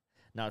 Yeah.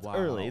 Now it's Wow.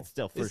 early. It's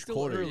still first it's still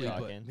quarter. early, you're but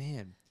talking.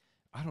 man,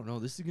 I don't know.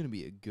 This is gonna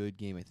be a good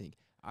game. I think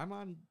I'm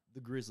on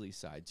the Grizzlies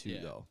side too,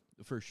 Yeah. though,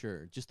 for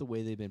sure. Just the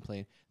way they've been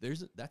playing.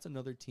 That's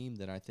another team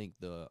that I think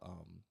the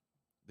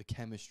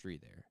chemistry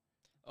there.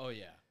 Oh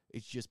yeah.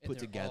 It's just And put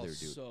they're together, all dude.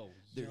 So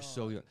They're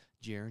so young.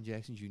 Jaren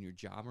Jackson Jr.,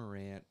 Ja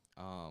Morant,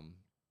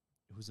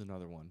 who's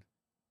another one?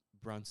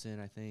 Brunson,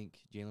 I think.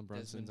 Jalen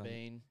Brunson's Desmond on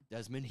Bain.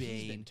 Desmond He's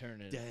been Bain.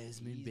 turning.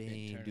 Desmond he's been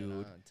Bain, turning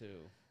dude. on,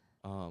 too.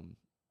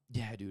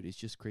 Yeah, dude, it's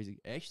just crazy.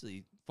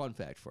 Actually, fun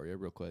fact for you,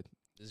 real quick.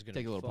 This is gonna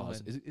Take be a little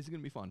pause. fun. It's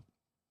gonna be fun.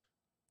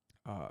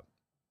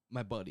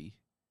 My buddy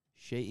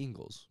Shea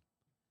Ingles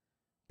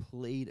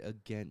played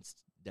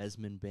against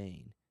Desmond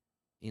Bain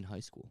in high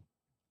school.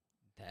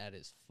 That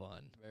is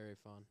fun. Very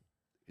fun.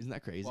 Isn't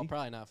that crazy? Well,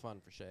 probably not fun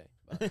for Shea.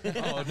 But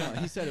Oh no,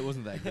 he said it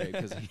wasn't that great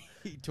because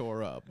he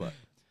tore up. But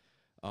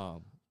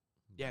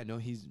yeah, no,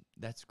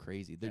 that's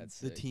crazy. That's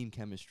The sick. team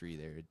chemistry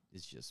there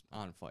is just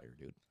on fire,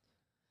 dude.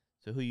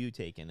 So who you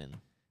taking in?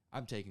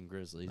 I'm taking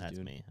Grizzlies, That's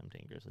dude. me. I'm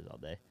taking Grizzlies all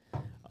day.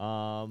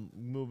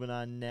 Moving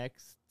on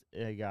next,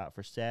 I got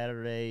for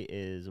Saturday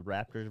is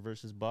Raptors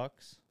versus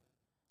Bucks.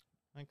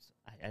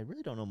 I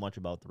really don't know much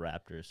about the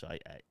Raptors, so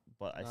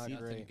but I Not see.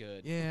 great. Nothing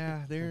good.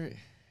 Yeah, they're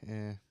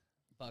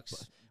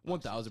Bucks.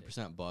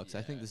 1,000% Bucks.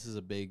 I think Yeah. this is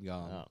a big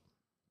Oh,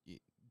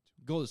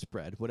 go to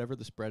spread. Whatever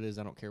the spread is,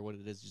 I don't care what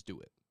it is. Just do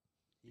it.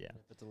 Yeah.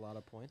 Even if it's a lot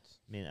of points.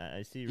 I mean,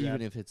 I see.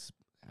 Even if it's,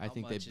 I How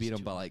think they much is beat them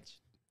too by like much?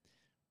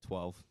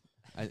 12.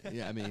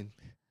 I mean,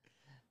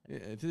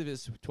 if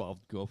it's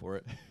 12, go for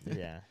it.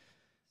 yeah.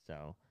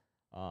 So,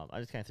 I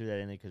just kind of threw that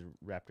in there because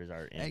Raptors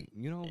are in. Hey,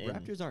 in-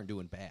 Raptors aren't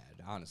doing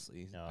bad,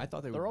 honestly. No, I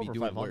thought they they're would be over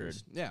doing 500.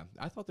 worse. Yeah,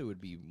 I thought they would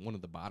be one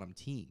of the bottom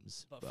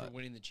teams. But for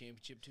winning the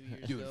championship 2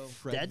 years dude, ago,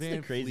 Fred That's the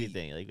Van crazy Fleet,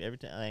 thing. Like every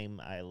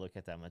time I look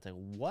at them, it's like,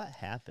 what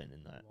happened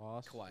in that?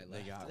 Lost. Kawhi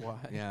They left. got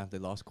Why? yeah, they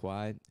lost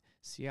Kawhi.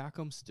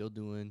 Siakam's still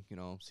doing,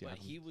 Siakam. But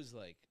he was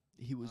like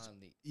he was on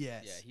the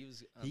yes. yeah, he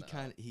was on he the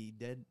kind up. of he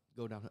did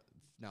go down.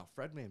 Now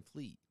Fred Van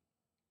Fleet,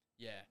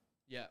 Yeah.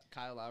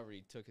 Kyle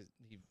Lowry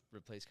he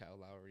replaced Kyle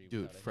Lowry.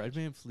 dude. without a Fred hitch.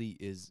 Van Fleet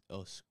is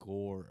a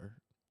scorer.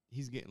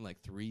 He's getting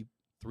like three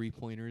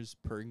pointers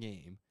per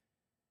game,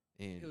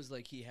 and It was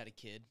like he had a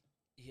kid.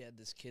 He had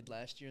this kid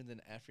last year, and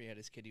then after he had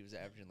his kid, he was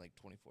averaging like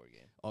 24 a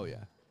game. oh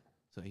yeah,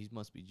 so he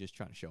must be just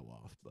trying to show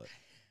off. But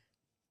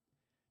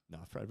no,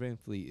 Fred Van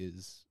Fleet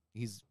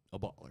he's a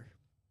baller.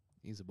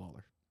 He's a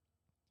baller.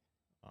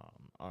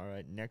 All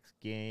right, next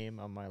game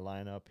on my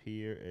lineup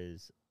here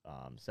is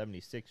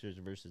 76ers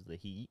versus the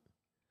Heat.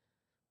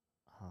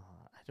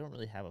 I don't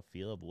really have a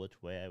feel of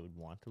which way I would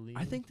want to lean.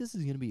 I think this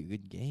is gonna be a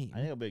good game. I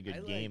think it'll be a good I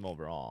game like-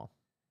 overall.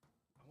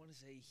 I want to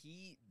say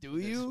Heat. Do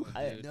this you? one,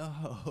 I- dude.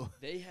 No.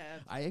 They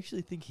have I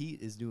actually think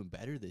Heat is doing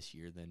better this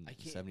year than I the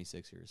can't-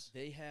 76ers.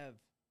 they have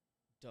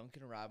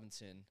Duncan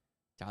Robinson.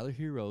 Tyler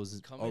Heroes is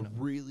a Coming-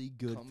 really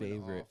good coming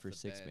favorite off for the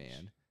six bench.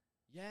 man.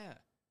 Yeah,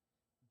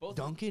 both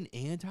Duncan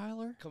and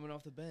Tyler? coming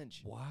off the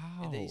bench.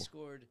 Wow. And they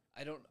scored.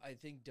 I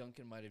think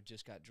Duncan might have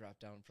just got dropped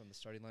down from the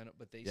starting lineup,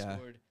 but they Yeah.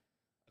 scored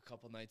a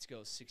couple nights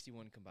ago,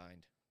 61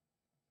 combined.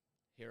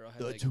 Hero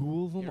had the like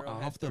two of them Hero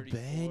had off the 34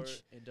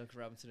 bench. and Duncan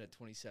Robinson at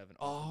 27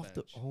 Off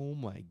the bench. oh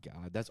my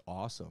god, that's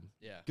awesome.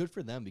 Yeah. Good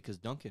for them because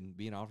Duncan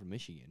being out of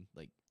Michigan,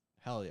 like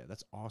hell yeah,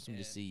 that's awesome to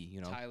And see.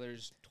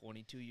 Tyler's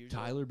 22 years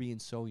old. Tyler being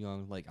so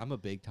young, like I'm a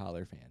big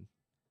Tyler fan.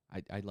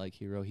 I like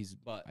Hero.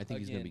 But I think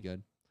he's gonna be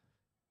good.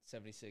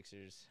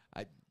 76ers.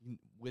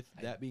 With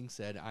I- that being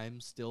said, I'm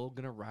still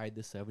gonna ride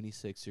the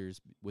 76ers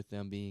with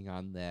them being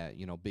on that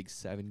big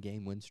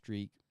 7-game win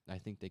streak. I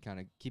think they kind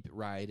of keep it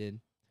riding,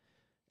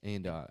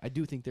 and I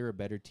do think they're a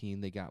better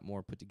team. They got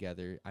more put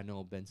together. I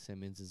know Ben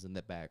Simmons is in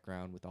the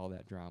background with all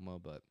that drama,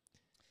 but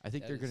I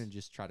think That they're gonna is-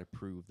 just try to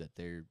prove that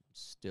they're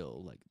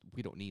still like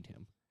we don't need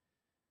him.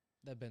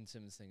 That Ben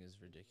Simmons thing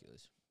is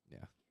ridiculous.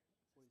 Yeah.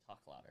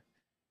 Talk louder.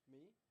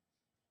 Me?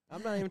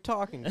 I'm not even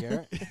talking,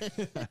 Garrett.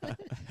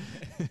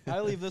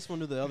 I leave this one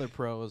to the other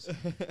pros.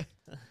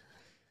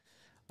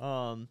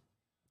 All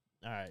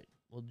right,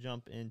 we'll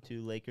jump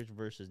into Lakers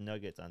versus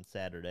Nuggets on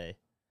Saturday.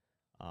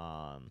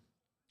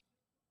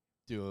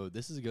 Dude,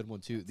 this is a good one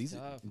too. These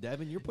tough.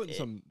 Devin, you're putting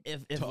some.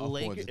 if tough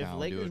ones if down,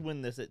 Lakers dude.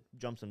 win this, it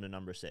jumps them to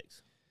number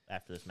 6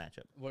 after this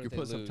matchup. What You're if they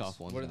putting some lose? tough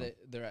ones What are down. they?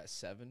 They're at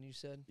 7. You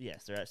said.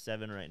 Yes, they're at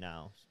 7 right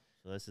now,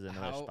 so this is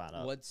another spot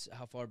up.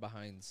 How far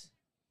behind's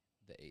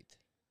the 8th?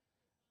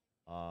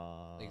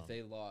 Like if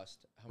they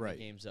lost, how right.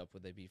 many games up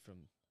would they be from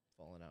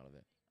falling out of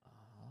it?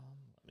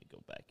 Let me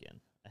go back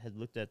in. I had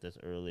looked at this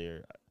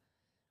earlier.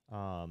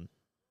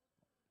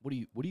 What do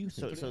you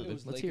So- think? so it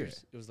was let's Lakers. hear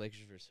it. It was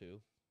Lakers versus who?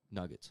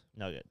 Nuggets.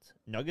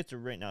 Nuggets are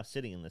right now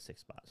sitting in the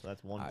 6th spot, so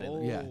that's one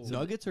thing. Yeah, Oh.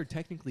 Nuggets are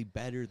technically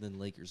better than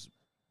Lakers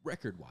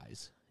record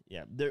wise.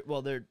 Yeah, they're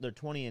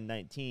 20 and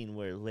 19,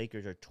 where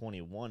Lakers are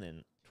 21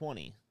 and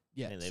 20.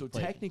 Yeah, And they so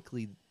played-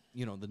 technically,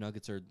 the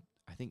Nuggets are.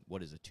 I think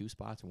what is it, 2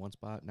 spots or 1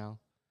 spot now?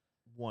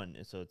 One,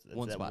 so it's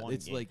One that spot. One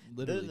It's game. like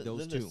literally they're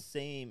those the two.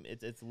 same.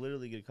 It's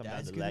literally gonna come down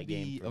That's to gonna that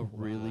game. be a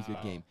really good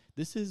Wow. game.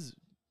 This is.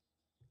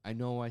 I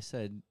know I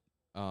said,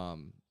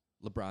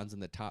 LeBron's in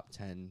the top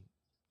 10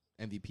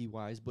 MVP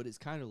wise, but it's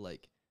kind of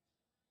like.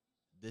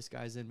 This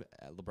guy's in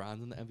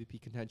LeBron's in the MVP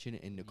contention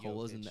and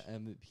Nicola's in the Jokic.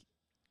 MVP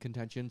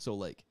contention. So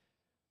like,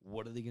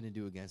 what are they gonna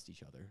do against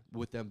each other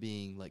with them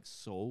being like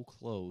so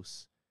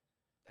close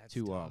That's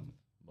to tough.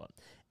 But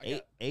I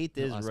got- eighth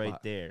the is last right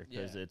spot. there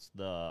because Yeah. it's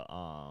the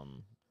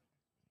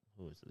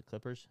who is it? The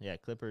Clippers? Yeah,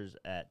 Clippers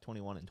at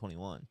 21 and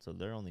 21. So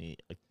they're only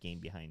a game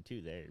behind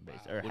too there, Wow.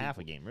 or What do you half a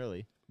put- game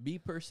really. Me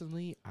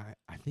personally,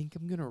 I think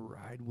I'm gonna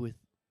ride with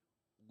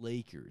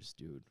Lakers,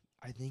 dude.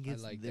 I think I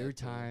it's like their that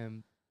too.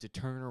 time to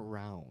turn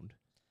around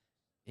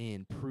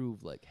and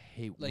prove like,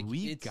 hey, Like,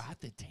 we've it's- got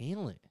the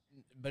talent.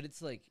 But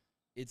it's like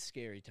it's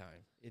scary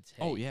time. It's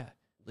Oh hey, yeah,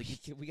 like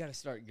we got to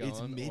start going, it's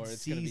or it's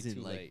gonna be mid-season.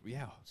 too Like late.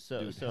 yeah,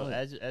 So dude, so hell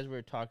yeah. as we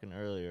were talking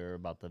earlier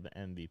about the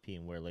MVP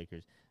and where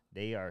Lakers,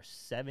 they are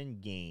 7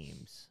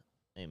 games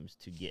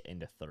to get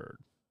into 3rd.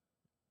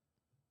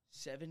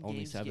 7 only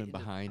games 7 get into-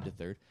 behind the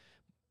 3rd.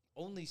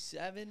 Only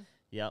 7.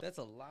 Yep. That's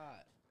a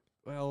lot.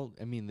 Well,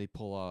 I mean, they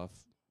pull off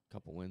a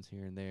couple wins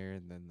here and there,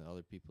 and then the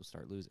other people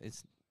start losing.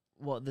 It's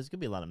Well, there's gonna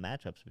be a lot of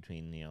matchups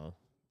between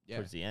Yeah.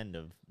 towards the end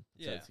of.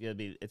 So Yeah.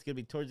 it's gonna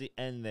be towards the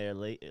end there.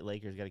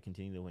 Lakers got to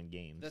continue to win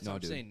games. That's No, what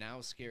I'm dude. saying. Now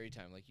is scary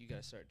time. Like you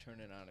gotta start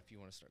turning on if you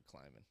want to start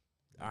climbing.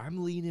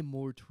 I'm leaning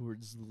more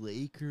towards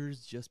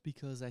Lakers just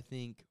because I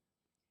think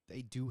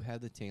they do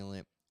have the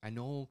talent. I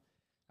know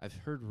I've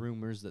heard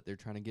rumors that they're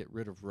trying to get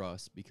rid of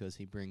Russ because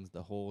he brings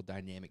the whole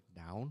dynamic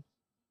down,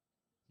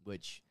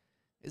 which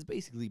has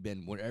basically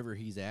been wherever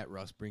he's at,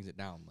 Russ brings it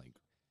down. Like,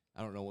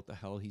 I don't know what the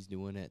hell he's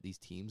doing at these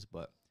teams,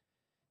 but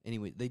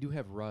anyway, they do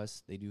have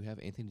Russ, they do have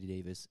Anthony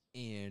Davis,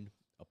 and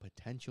a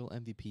potential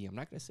MVP. I'm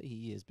not going to say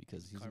he is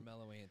because he's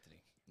Carmelo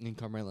Anthony. in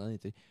Carmelo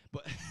Anthony,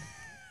 but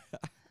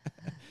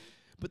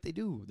but they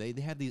do. They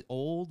have these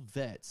old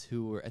vets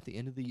who are at the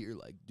end of the year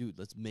like, dude,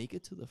 let's make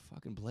it to the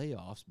fucking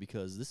playoffs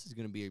because this is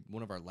going to be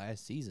one of our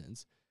last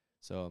seasons.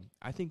 So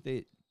I think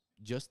they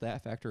just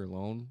that factor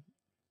alone,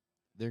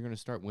 they're going to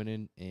start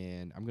winning,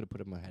 and I'm going to put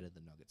them ahead of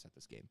the Nuggets at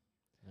this game.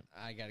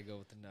 I gotta go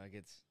with the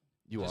Nuggets.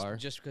 You just, are,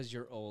 just because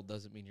you're old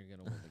doesn't mean you're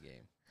gonna win the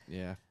game.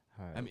 yeah.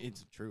 All right. I mean,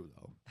 it's true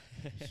though.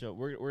 So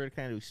we're gonna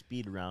kind of do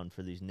speed round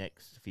for these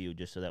next few,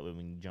 just so that way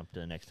we can jump to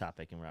the next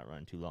topic and we're not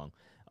running too long.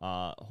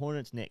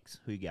 Hornets, Knicks.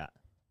 Who you got?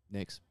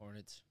 Knicks,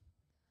 Hornets,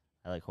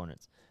 I like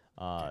Hornets.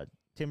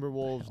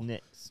 Timberwolves, hell?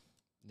 Knicks.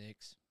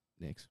 Knicks,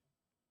 Knicks.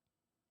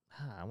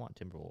 I want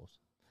Timberwolves.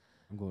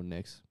 I'm going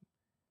Knicks.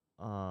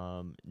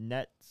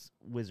 Nets,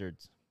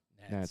 Wizards.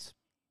 Nets,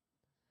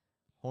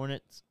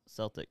 Hornets,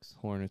 Celtics.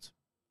 Hornets,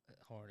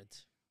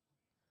 Hornets,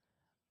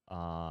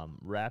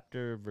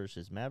 Raptor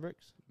versus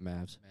Mavericks.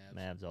 Mavs.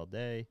 Mavs all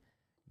day.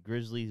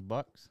 Grizzlies,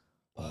 Bucks.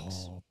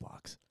 Bucks. Oh,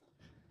 Bucks.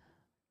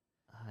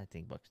 I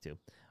think Bucks too.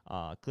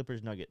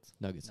 Clippers, Nuggets.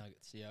 Nuggets.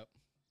 Nuggets. Yep.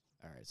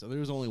 All right, so there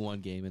was only one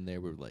game in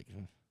there. We're like,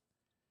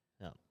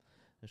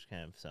 Just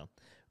kind of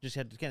just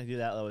had to kind of do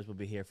that. Otherwise, we'll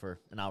be here for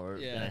an hour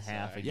Yeah, and a that's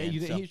half. all right. yeah, Again, you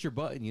didn't so, hit your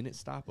button. You didn't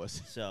stop us.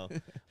 So,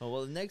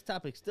 well, the next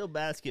topic's still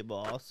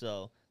basketball.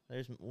 So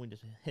we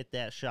just hit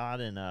that shot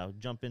and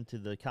jump into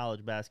the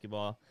college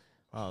basketball.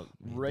 Man,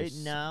 Right there's so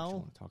much I now,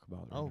 wanna talk about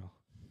right oh, now.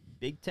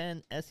 Big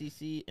 10,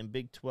 SEC, and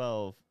Big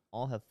 12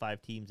 all have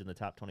 5 teams in the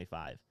top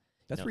 25.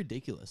 That's no.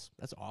 ridiculous.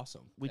 That's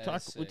awesome. We That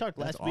talked is we sick. talked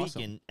That's last week,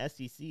 awesome. and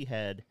SEC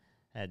had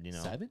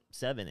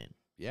 7? in.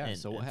 Yeah. And-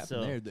 so what and happened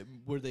so- there?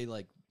 Were they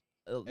like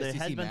There has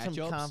SEC been some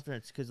matchups?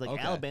 conference because like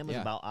Okay, Alabama's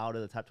yeah. about out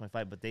of the top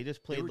 25, but they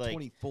just they played were like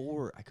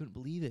 24? I couldn't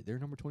believe it. They're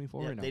number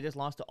 24 yeah, right now. they just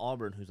lost to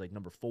Auburn, who's like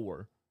number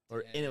 4,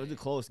 and it was a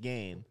close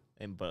game.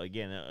 And but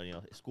again,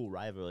 school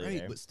rivalry right,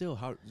 there. but still,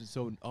 how?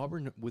 So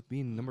Auburn with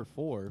being number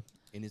 4,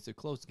 and it's a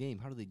close game.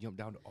 How do they jump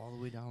down to all the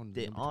way down? to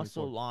They number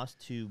also 24?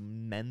 lost to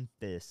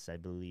Memphis, I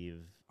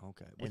believe.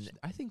 Okay, which and-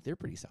 I think they're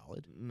pretty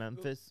solid.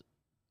 Memphis,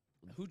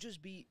 Who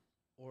just beat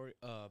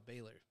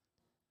Baylor?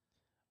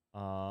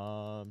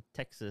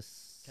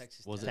 Texas.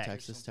 Texas. Was it Tech or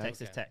Texas something? Tech?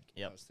 Texas Okay. Tech. I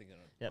Yep. was thinking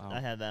of Yep, Wow. I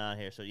had that on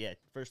here. So yeah,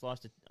 first loss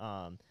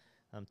to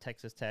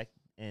Texas Tech,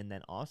 and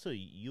then also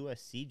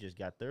USC just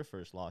got their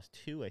first loss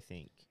too. I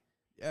think.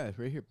 Yeah,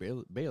 right here,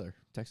 Baylor,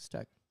 Texas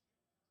Tech.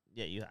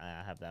 Yeah,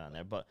 I have that on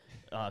there, but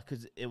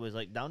because it was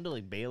like down to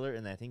like Baylor,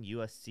 and I think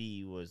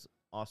USC was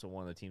also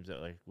one of the teams that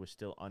like was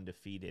still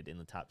undefeated in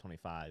the top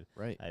 25.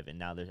 Right. And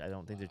now I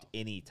don't think there's Wow.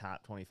 any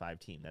top 25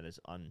 team that is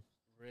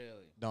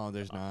really. No,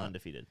 there's not.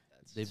 undefeated.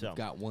 That's They've So-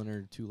 got 1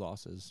 or 2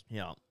 losses.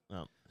 Yeah.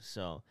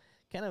 So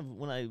kind of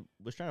when I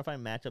was trying to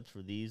find matchups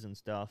for these and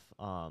stuff,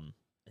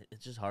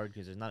 it's just hard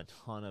because there's not a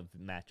ton of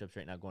matchups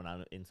right now going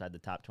on inside the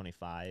top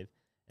 25,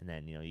 and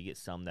then you get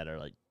some that are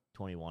like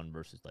 21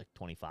 versus like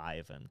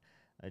 25, and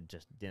I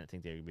just didn't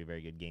think they would be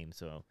very good games.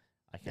 So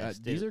I kind Yeah,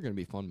 of these are going to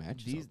be fun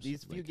matches.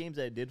 these few games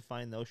that I did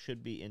find though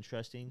should be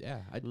interesting.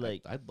 Yeah, I'd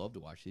love to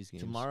watch these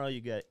games. Tomorrow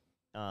you get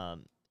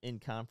in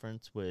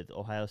conference with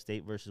Ohio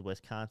State versus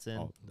Wisconsin,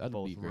 Oh, that'd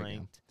both be a great game.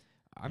 ranked.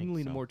 I'm think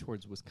leaning so. more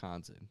towards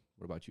Wisconsin.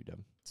 What about you,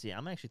 Devin? See,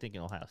 I'm actually thinking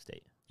Ohio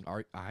State.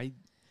 I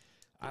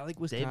like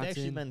Wisconsin. They've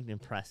actually been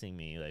impressing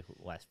me like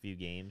last few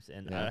games,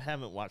 and Yeah. I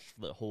haven't watched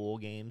the whole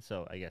game,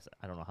 so I guess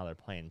I don't know how they're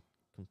playing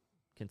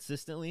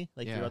consistently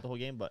like Yeah. throughout the whole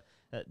game. But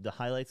the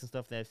highlights and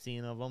stuff that I've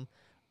seen of them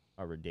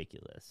are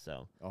ridiculous.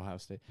 So Ohio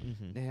State.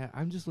 mhm. Yeah,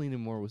 I'm just leaning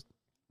more with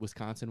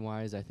Wisconsin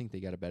wise. I think they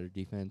got a better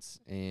defense,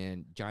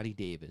 and Johnny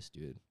Davis,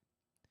 dude.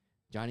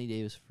 Johnny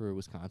Davis for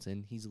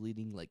Wisconsin. He's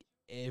leading like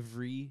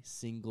every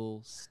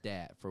single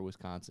stat for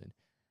Wisconsin.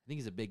 I think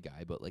he's a big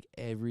guy, but like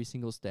every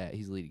single stat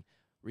he's leading.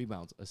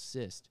 Rebounds,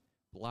 assists,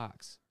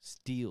 blocks,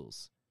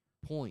 steals,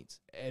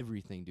 points,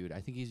 everything, dude.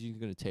 I think he's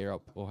going to tear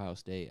up Ohio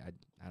State.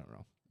 I don't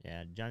know.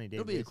 Yeah, Johnny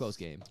Davis. It'll be a close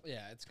game.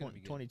 Yeah, it's gonna be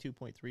good.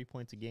 22.3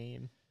 points a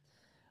game.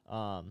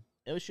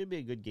 It should be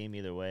a good game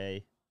either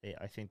way.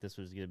 I think this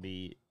was going to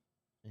be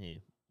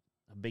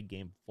a big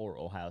game for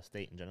Ohio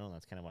State in general. And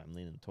that's kind of why I'm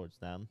leaning towards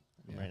them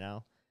Yeah. right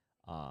now.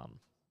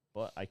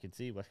 But I could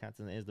see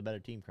Wisconsin is the better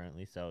team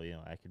currently, so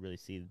I could really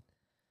see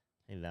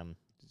maybe them.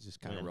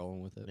 Just kind of Win.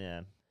 rolling with it.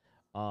 Yeah.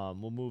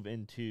 We'll move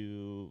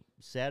into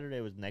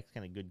Saturday was the next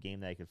kind of good game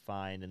that I could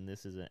find, and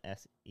this is an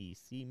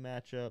SEC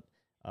matchup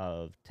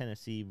of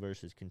Tennessee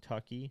versus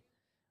Kentucky.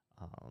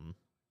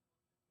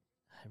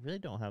 I really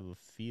don't have a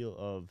feel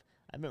of.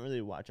 I haven't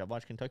really watched. I've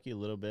watched Kentucky a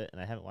little bit,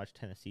 and I haven't watched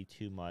Tennessee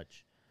too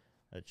much.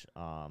 which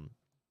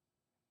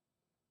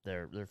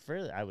they're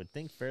fairly, I would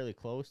think, fairly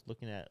close.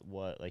 Looking at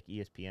what like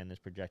ESPN is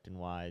projecting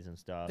wise and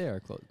stuff. They are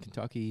close.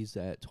 Kentucky's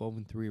at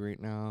 12-3 right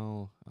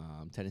now.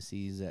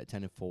 Tennessee's at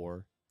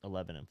 10-4, 11-4.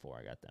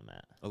 I got them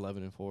at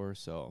 11-4.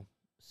 So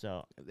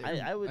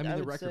I would. I mean, the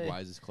would record say,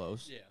 wise is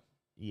close. Yeah.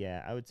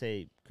 Yeah, I would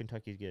say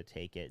Kentucky's gonna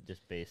take it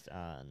just based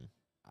on.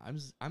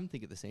 I'm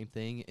thinking the same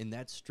thing, and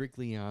that's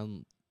strictly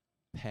on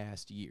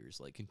past years.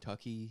 Like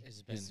Kentucky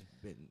Has has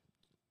been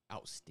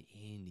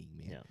outstanding,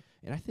 man. Yeah.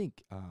 And I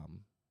think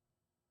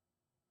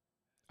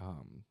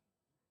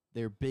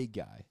their big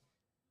guy,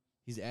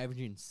 he's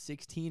averaging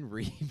 16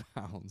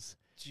 rebounds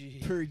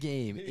Jeez. per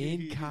game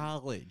in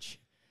college.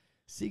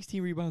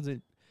 16 rebounds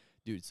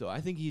dude. So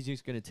I think he's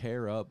just gonna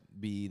tear up,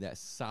 be that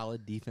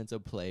solid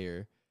defensive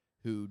player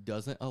who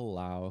doesn't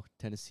allow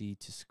Tennessee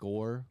to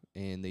score,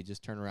 and they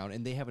just turn around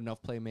and they have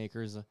enough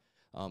playmakers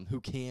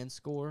who can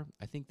score.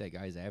 I think that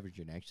guy's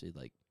averaging actually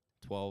like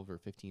 12 or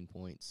 15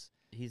 points.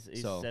 He's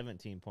So-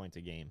 17 points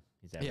a game.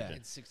 He's Yeah. averaging.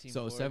 And 16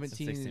 So boards.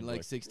 17, 16 like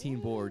boards. 16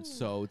 boards.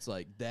 So it's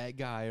like that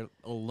guy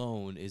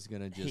alone is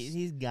gonna just.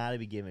 He's got to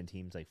be giving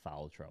teams like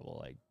foul trouble.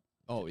 Like,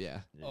 Oh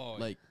yeah, Oh,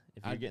 like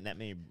if you're I- getting that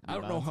many, I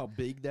don't know rebounds, how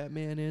big that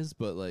man is,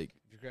 but like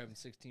if you're grabbing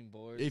 16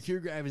 boards. if you're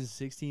grabbing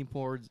 16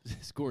 boards,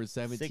 scoring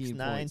 17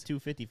 6'9", points,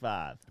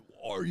 255.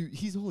 are you?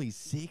 He's only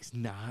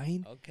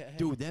 6'9". okay.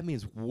 Dude, that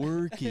man's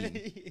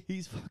working.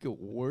 He's fucking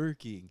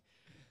working.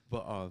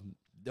 But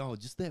no,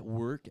 just that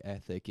work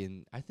ethic,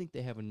 and I think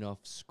they have enough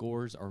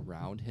scores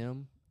around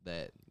him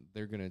that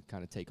they're gonna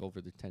kind of take over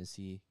the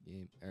Tennessee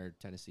game or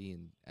Tennessee,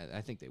 and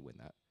I think they win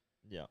that.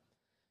 Yeah.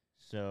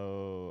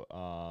 So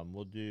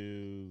we'll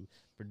do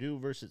Purdue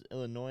versus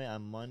Illinois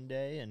on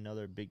Monday.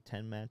 Another Big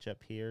Ten matchup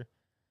here.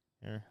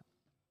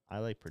 I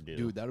like Purdue.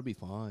 Dude, that'll be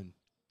fun.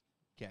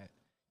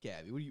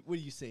 Gabby, what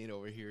are you saying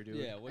over here, dude?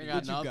 Yeah, what I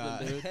do got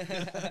you nothing,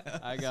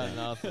 dude. I got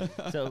nothing.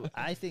 So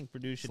I think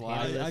Purdue should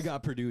handle this. I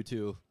got Purdue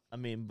too. I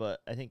mean, but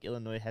I think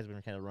Illinois has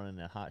been kind of running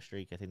a hot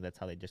streak. I think that's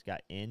how they just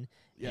got in.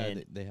 Yeah,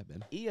 And they have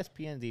been.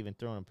 ESPN's even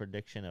throwing a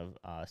prediction of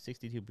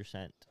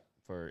 62%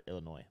 for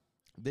Illinois.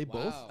 They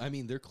both. Wow. I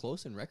mean, they're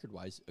close in record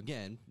wise.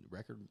 Again,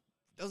 record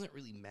doesn't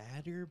really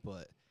matter,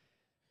 but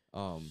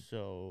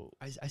So,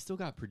 I still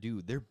got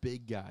Purdue. They're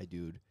big guy,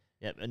 dude.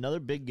 yeah, another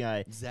big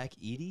guy. Zach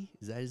Edey,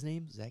 is that his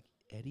name? Zach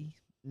Edey?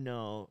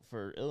 No,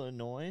 for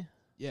Illinois,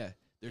 Yeah,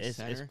 their it's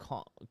center.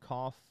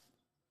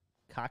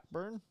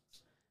 Cockburn.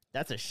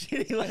 That's a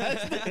shitty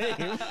last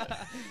name.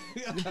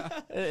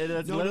 And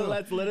that's, No, literally, no.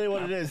 that's literally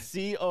what it is.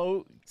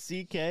 Cockburn.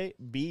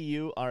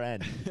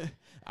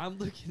 I'm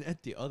looking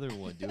at the other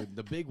one, dude.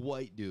 The big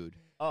white dude.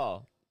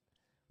 Oh.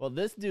 Well,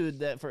 this dude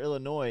that for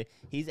Illinois,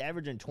 he's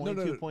averaging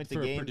 22 points a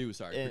for game. Purdue,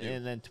 sorry, and, Purdue.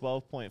 and then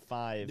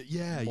 12.5.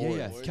 Yeah.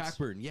 boards.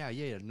 Cockburn.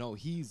 Yeah. No,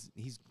 he's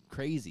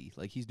crazy.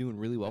 Like he's doing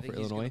really well I think for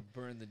he's Illinois.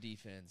 gonna burn the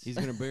defense. He's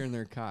gonna burn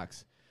their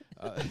cocks.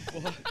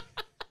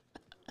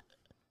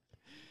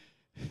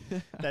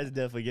 That's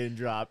definitely getting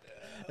dropped.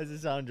 That's a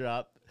sound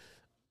drop.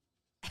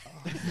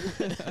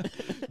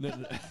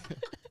 No.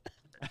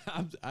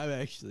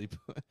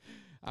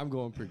 I'm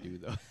going Purdue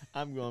though.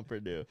 I'm going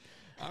Purdue.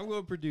 I'm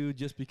going Purdue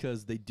just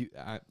because they do.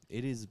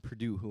 It is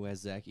Purdue who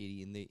has Zach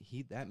Edey, and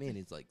that man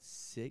is like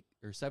 7'6",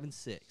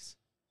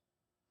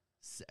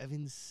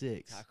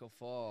 7'6", Taco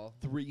Fall.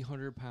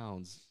 300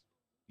 pounds.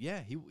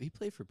 Yeah, he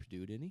played for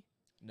Purdue, didn't he?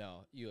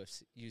 No,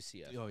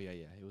 UCF. Oh yeah.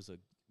 It was a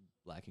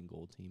black and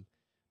gold team.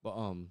 But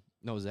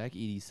no, Zach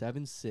Edey,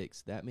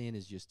 7'6". That man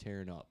is just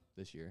tearing up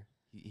this year.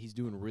 He's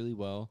doing really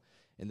well,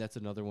 and that's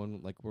another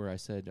one like where I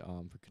said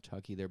for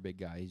Kentucky, their big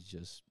guy.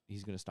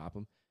 He's gonna stop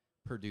him.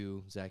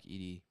 Purdue, Zach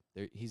Edey,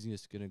 he's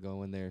just gonna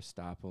go in there,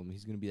 stop him.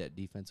 He's gonna be that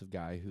defensive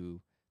guy who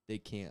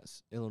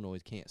Illinois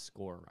can't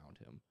score around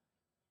him.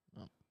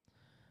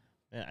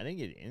 Yeah, I didn't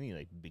get any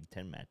like Big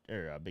 10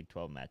 Big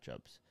 12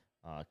 matchups.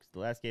 'Cause the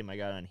last game I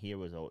got on here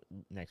was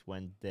next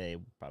Wednesday,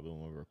 probably when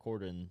we're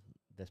recording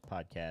this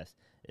podcast,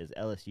 is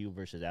LSU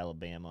versus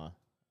Alabama,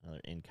 another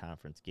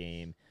in-conference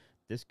game.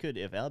 This could,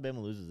 if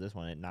Alabama loses this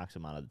one, it knocks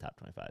them out of the top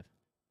 25.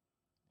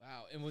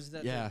 Wow. And was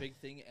that Yeah. their big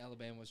thing?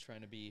 Alabama was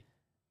trying to be.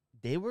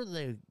 They were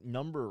the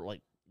number,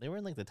 like, they were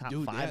in like the top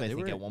Dude, 5, yeah, I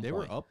think, at one they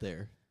point. were up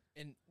there.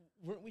 And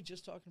weren't we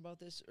just talking about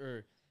this?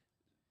 Or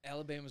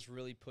Alabama's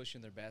really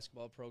pushing their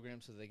basketball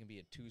program so they can be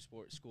a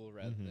two-sport school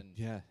rather Mhm. than.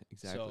 Yeah,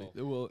 exactly.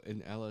 So- Well,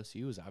 and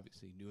LSU is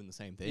obviously doing the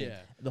same thing.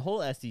 Yeah. The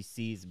whole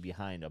SEC is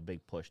behind a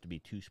big push to be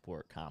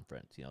two-sport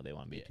conference. You know, they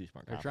want to be Yeah. a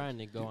two-sport They're conference. trying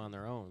to go on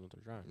their own. What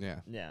they're trying.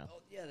 Yeah. Yeah.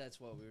 Oh, yeah, that's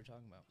what we were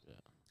talking about.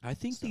 I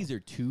think So- these are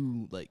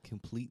two like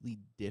completely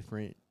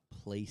different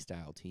play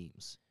style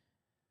teams.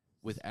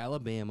 With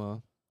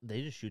Alabama,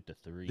 They just shoot the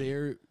three.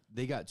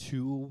 they got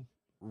two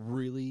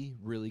really,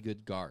 really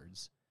good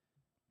guards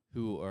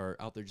who are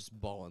out there just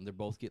balling. They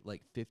both get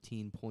like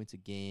 15 points a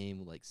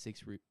game, like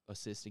 6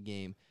 assists a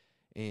game,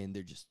 and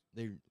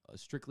they're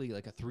strictly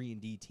like a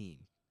 3-and-D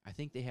team. I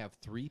think they have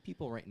 3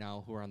 people right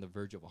now who are on the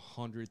verge of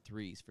 100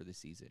 threes for the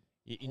season.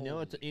 You know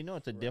it's Holy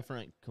a crap.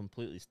 different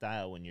completely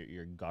style when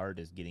your guard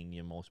is getting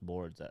you most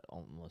boards at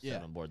almost Yeah.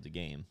 7 boards a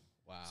game.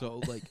 Wow. So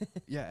like,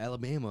 yeah,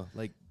 Alabama,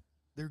 like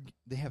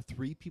they have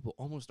 3 people,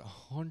 almost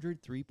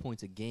 100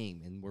 3-points a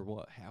game, and we're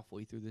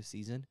halfway through this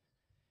season.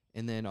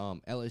 And then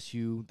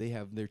LSU, they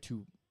have their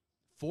 2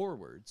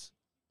 forwards.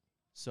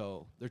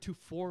 So they're 2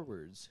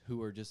 forwards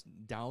who are just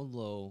down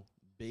low,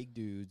 big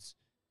dudes,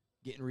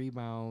 getting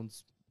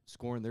rebounds,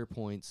 scoring their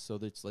points. So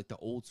that's like the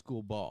old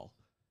school ball.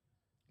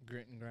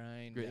 Grit and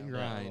grind. Grit and down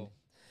grind. low.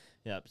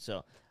 Yep.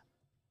 So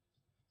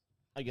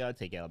I gotta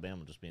take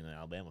Alabama, just being an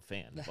Alabama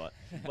fan,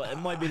 but it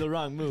might be the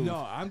wrong move. No,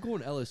 I'm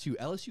going LSU.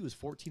 LSU is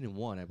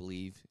 14-1, I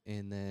believe,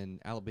 and then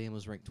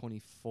Alabama's ranked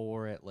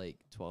 24 at like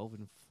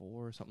 12-4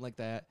 or something like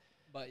that.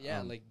 But yeah,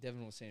 Um, like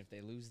Devin was saying, if they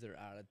lose, they're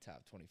out of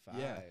top 25.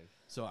 Yeah.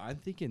 So I'm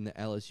thinking the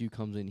LSU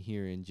comes in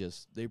here and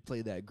just they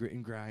play that grit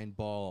and grind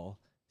ball,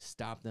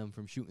 stop them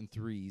from shooting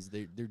threes.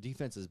 Their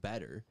defense is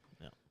better.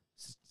 Yeah.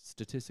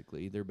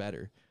 Statistically, they're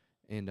better,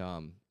 and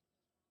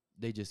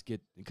they just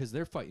get because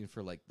they're fighting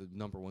for like the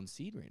number 1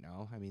 seed right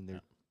now. I mean,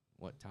 they're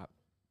top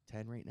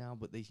 10 right now,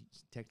 but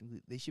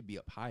technically they should be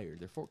up higher.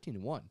 They're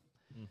 14-1.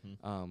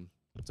 Mm-hmm.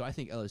 So I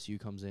think LSU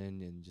comes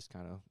in and just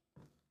kind of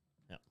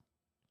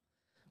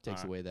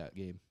takes Alright. away that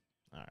game.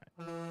 All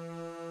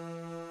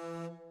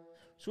right.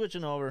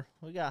 Switching over,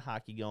 we got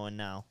hockey going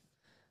now.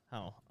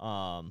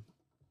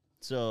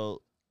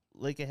 So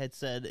like I had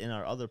said in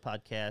our other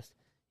podcast,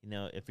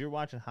 if you're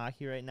watching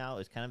hockey right now,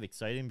 it's kind of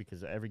exciting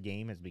because every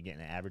game has been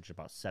getting an average of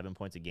about 7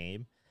 points a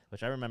game,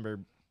 which I remember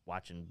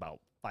watching about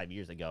 5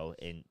 years ago,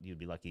 and you'd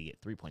be lucky to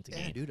get 3 points a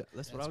Yeah, game. dude,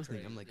 that's what I That's was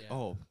thinking. I'm like, crazy, yeah.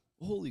 oh,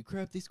 holy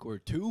crap, they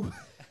scored 2.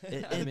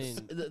 I mean,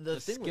 the thing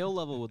with- skill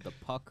level with the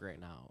puck right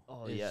now.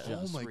 Oh, is yeah.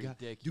 just Oh my god,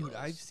 ridiculous. dude!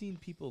 I've seen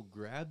people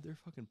grab their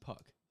fucking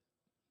puck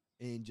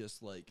and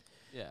just like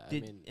Yeah,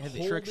 Did- I mean, have the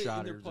you- trick hold it in their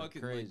shotters are puck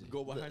and, like, crazy.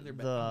 go behind their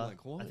back. The- I'm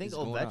like, what I think is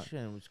going on?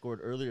 Ovechkin scored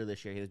earlier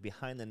this year. He was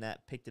behind the net,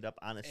 picked it up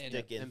on a And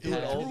stick, it- and and threw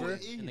it passed it over, in,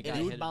 and the and guy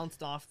it hit it.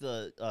 bounced off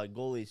the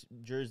goalie's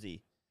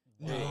jersey.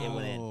 No, It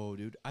went in.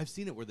 dude, I've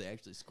seen it where they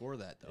actually score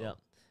that though.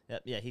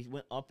 Yeah. He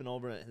went up and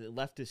over, and it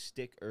left his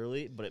stick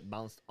early, but it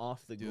bounced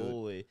off the Dude.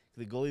 goalie.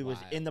 The goalie was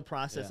Wow. in the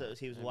process Yeah, that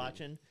he was I mean-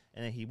 watching,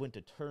 and then he went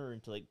to turn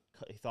to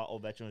he thought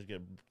Ovechkin was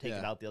going to take it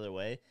Yeah. out the other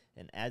way,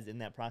 and as in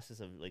that process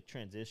of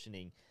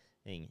transitioning,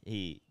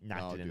 he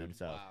knocked Oh, it in dude.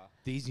 himself. Wow.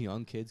 These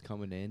young kids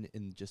coming in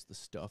and just the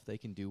stuff they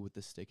can do with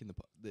the stick and the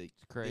puck, they're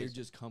crazy.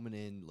 just coming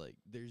in like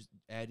there's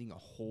adding a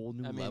whole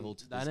new I mean, level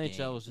to the this NHL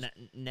game. is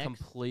just Next,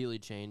 completely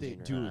changing.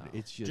 right Dude, now.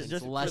 it's Ju- just,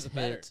 just less for the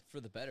better. hits, For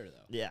the better,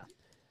 though. yeah,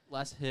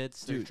 less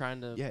hits. They're Dude, trying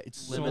to yeah,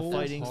 it's limit so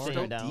fighting, hard staying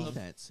on down.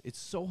 defense. It's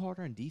so hard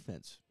on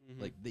defense. Mhm.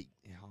 Like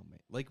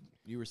like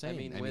you were saying.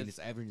 mean, I mean, with- it's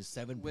averaging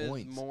 7 with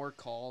points. more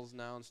calls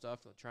now and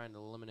stuff, they're trying to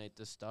eliminate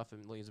this stuff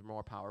and leads to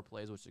more power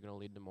plays, which is going to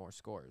lead to more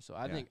scores. So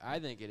I Yeah.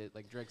 think it is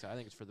like Drake said. I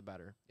think it's for the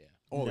better.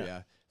 Oh No.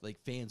 yeah, like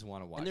fans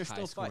want to watch and there's high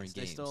still scoring fights.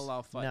 games. They still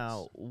allow fights.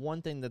 Now,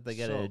 one thing that they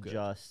got to So good.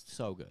 adjust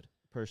so good.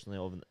 personally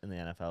over in the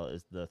NFL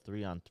is the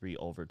 3-on-3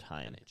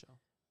 overtime. NHL.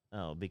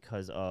 Oh,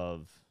 because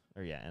of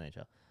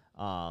NHL.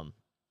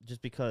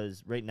 Just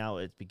because right now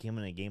it's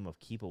becoming a game of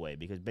keep away.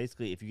 Because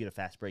basically, if you get a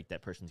fast break,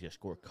 that person's gonna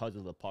score because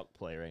of the puck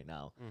play right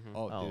now. Mm-hmm.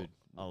 Oh,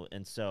 dude.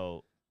 And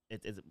so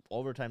it's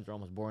overtimes are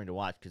almost boring to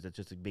watch because it's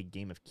just a big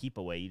game of keep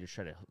away. You just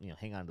try to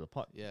hang on to the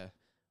puck, Yeah.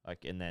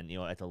 and then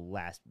at the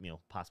last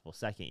possible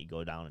second you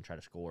go down and try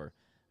to score,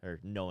 or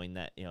knowing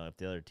that if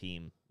the other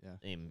team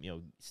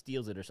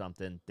steals it or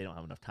something, they don't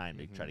have enough time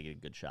to try to get a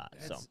good shot.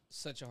 That's So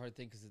such a hard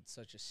thing because it's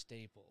such a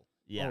staple.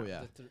 yeah. Oh,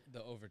 yeah.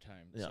 The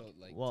overtime. Yeah. So,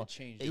 like, Well, to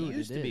change It Dude, that.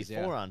 used it to be is,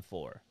 yeah.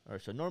 4-on-4, or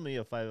so normally you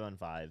have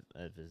 5-on-5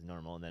 if it's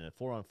normal, and then a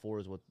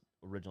 4-on-4 is what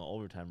original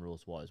overtime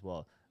rules was.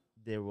 Well,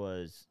 there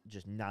was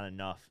just not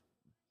enough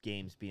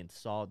games being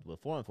solved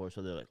with 4-on-4,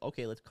 so they're like,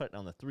 okay, let's cut it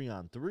down to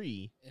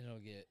 3-on-3, And it'll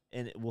get.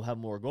 and we'll have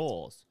more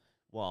goals.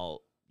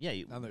 Well, yeah,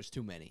 Now there's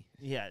too many.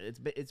 yeah, it's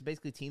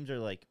basically teams are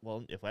like,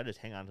 well, if I just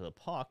hang on to the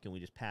puck and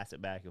we just pass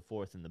it back and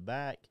forth in the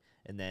back,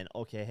 and then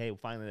okay, hey,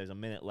 finally there's a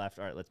minute left.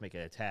 All right, let's make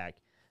an attack.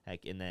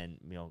 Heck, and then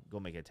go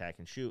make an attack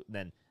and shoot. And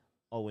then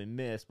we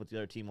missed, but the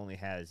other team only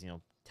has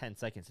 10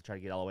 seconds to try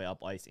to get all the way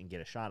up ice and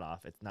get a shot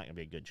off. It's not gonna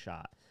be a good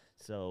shot.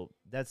 So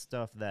that's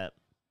stuff that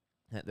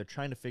they're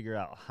trying to figure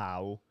out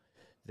how.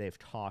 They've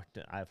talked.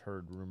 I've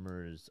heard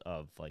rumors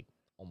of like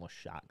almost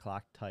shot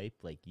clock type.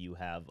 Like you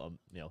have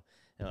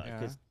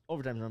because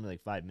overtime is normally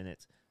like 5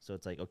 minutes. So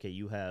it's like okay,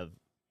 you have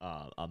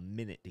a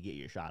minute to get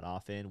your shot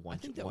off in.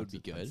 Once think that would once be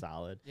it's been good.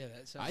 solid. Yeah,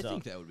 that sounds. I So-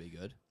 think that would be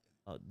good.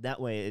 That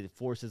way it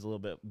forces a little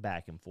bit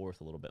back and forth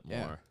a little bit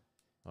Yeah. more.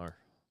 Or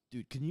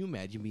Dude, can you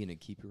imagine being a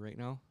keeper right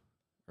now?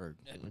 Or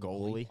Yeah. a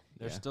goalie?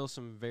 There's Yeah. still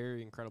some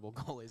very incredible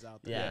goalies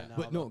out there. Yeah. right now,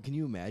 But no, can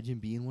you imagine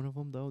being one of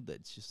them though?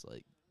 That's just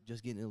like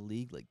just getting in the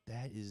league. Like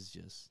that is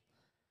just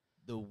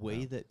the way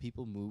Yeah. that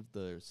people move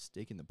the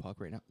stick and the puck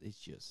right now. It's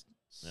just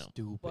Yeah.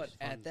 stupid. But fun.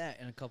 at that,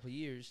 in a couple of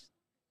years,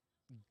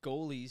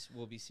 goalies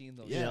will be seeing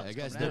those. Yeah, shots I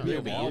guess coming they'll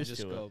out. be They'll evolved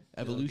just to it. go-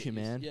 Evolution,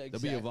 they'll get man. used- Yeah, They'll be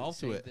exactly, evolved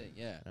to same it. thing,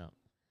 yeah.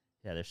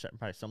 yeah, there's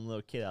probably some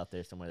little kid out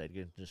there somewhere that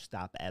can just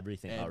stop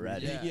everything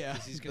already. Everything. Yeah, Yeah.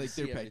 'cause he's gonna Like,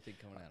 they're see pa- everything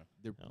coming at him.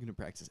 They're No. gonna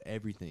practice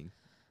everything.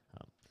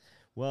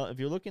 Well, if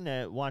you're looking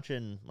at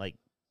watching like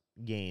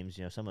games,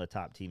 some of the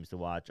top teams to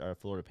watch are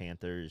Florida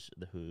Panthers,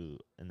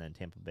 and then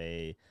Tampa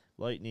Bay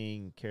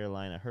Lightning,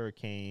 Carolina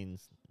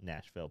Hurricanes,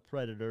 Nashville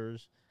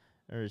Predators,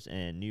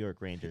 and New York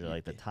Rangers are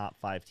like the top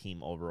 5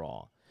 team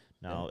overall.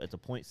 Now, it's a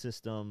point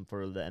system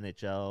for the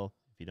NHL,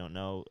 if you don't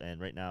know,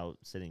 and right now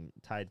sitting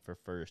tied for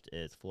first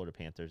is Florida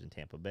Panthers and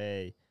Tampa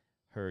Bay,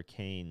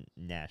 Hurricane,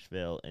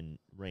 Nashville, and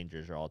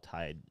Rangers are all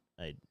tied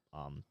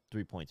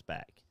 3 points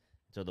back.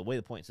 So the way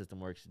the point system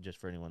works, just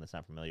for anyone that's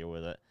not familiar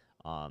with it,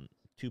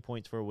 2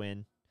 points for a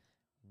win,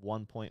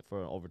 1 point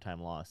for an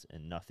overtime loss,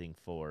 and nothing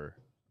for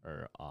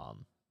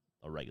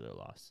a regular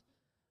loss.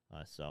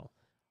 So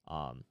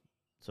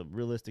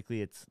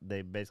realistically,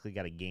 they basically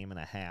got a game and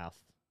a half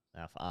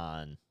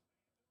on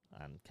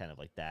kind of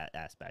like that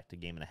aspect, a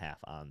game and a half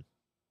on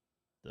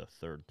the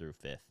 3rd through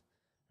 5th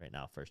right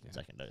now, first and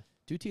second.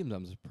 2 teams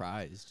I'm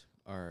surprised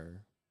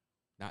are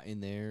not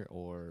in there,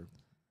 or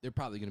they're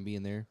probably going to be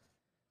in there.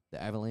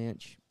 The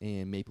Avalanche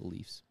and Maple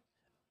Leafs.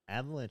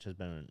 Avalanche has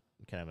been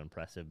kind of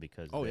impressive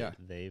because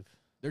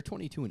they're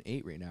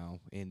 22-8 right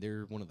now, and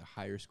they're one of the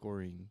higher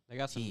scoring. They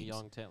got some teams.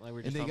 young talent. Like we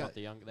were just talking about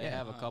the young. They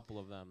have a couple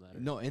of them that.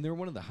 And they're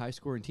one of the high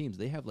scoring teams.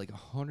 They have like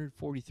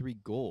 143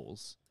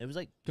 goals. It was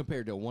like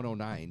compared to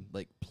 109,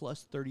 like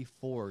plus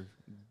 34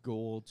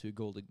 goal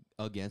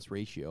against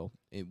ratio,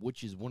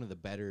 which is one of the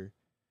better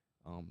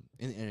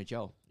in the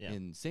NHL. Yeah.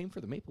 And same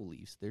for the Maple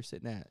Leafs. They're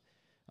sitting at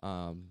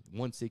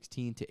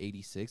 116 to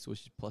 86,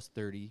 which is plus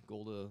 30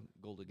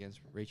 goal against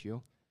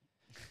ratio.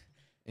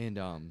 And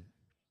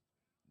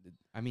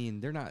I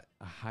mean, they're not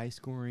a high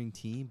scoring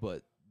team,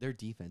 but their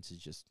defense is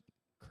just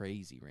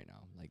crazy right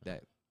now. Like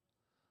that.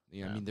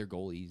 I mean, their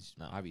goalie's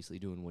obviously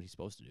doing what he's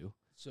supposed to do.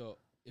 So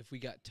if we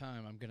got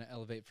time, I'm going to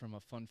elevate from a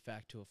fun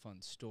fact to a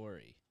fun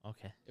story.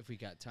 Okay. If we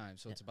got time.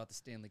 So it's about the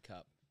Stanley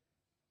Cup.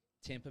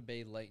 Tampa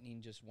Bay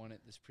Lightning just won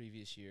it this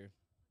previous year.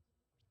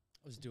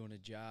 I was doing a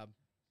job,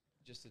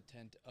 just a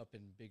tent up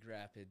in Big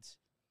Rapids.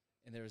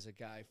 And there was a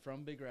guy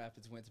from Big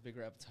Rapids, went to Big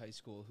Rapids High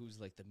School, who's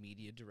like the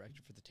media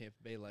director for the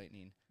Tampa Bay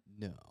Lightning.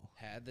 No.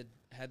 Had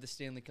the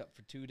Stanley Cup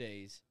for 2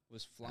 days,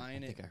 was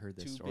flying it I heard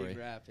this to story. Big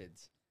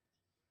Rapids,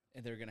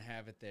 and they're going to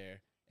have it there.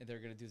 And they're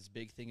going to do this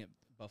big thing at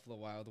Buffalo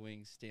Wild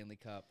Wings, Stanley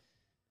Cup.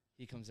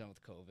 He comes down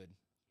with COVID.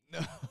 No.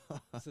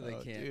 So they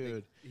can't.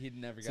 Dude. He'd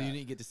never got. So you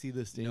didn't get to see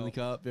the Stanley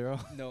Cup, bro?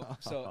 No.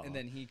 So, and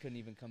then he couldn't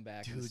even come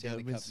back. and the Dude, that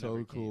Stanley would have been Cup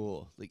never so came.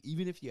 cool. Like,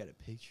 even if you had a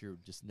picture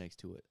just next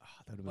to it,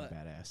 that would have been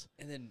But- badass.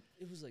 And then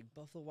it was like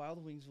Buffalo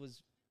Wild Wings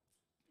was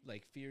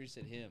like furious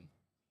at him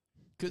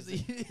Because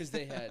because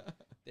they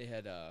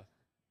had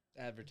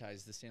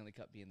advertised the Stanley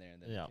Cup being there,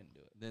 and then they couldn't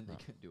do it. then they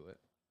couldn't do it.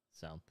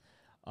 So,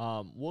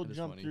 we'll That is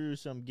jump funny. through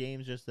some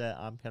games just that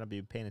I'm kind of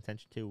be paying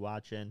attention to,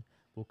 watching.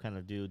 We'll kind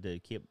of do to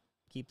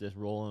keep this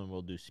rolling.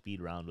 We'll do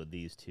speed round with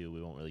these two.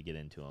 We won't really get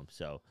into them.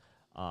 So,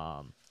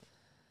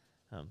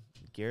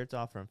 Garrett's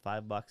offering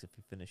 $5 if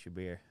you finish your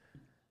beer.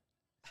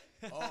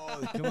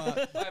 Oh, come on.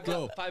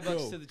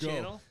 $5 to the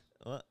channel.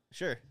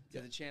 Sure.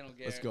 To the channel,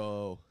 Garrett. Let's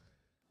go.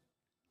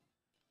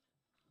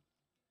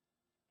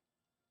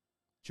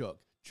 Chug,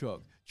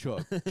 chug,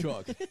 chug,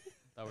 chug. Thought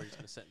we were just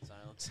gonna sit in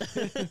silence.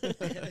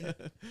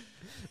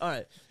 All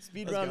right,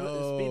 speed Let's round.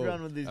 go. Speed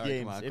round with these All right,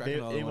 games. come on, If crack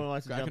another anyone one.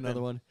 wants to Crack jump another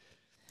in. one.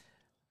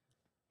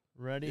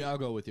 Ready? Yeah, I'll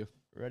go with you.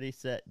 Ready,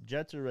 set.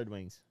 Jets or Red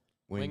Wings?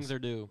 Wings are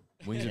due.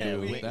 Wings Yeah, are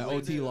due. wings That are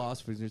OT due.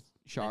 loss for the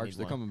Sharks,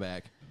 they're one. coming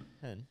back.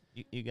 And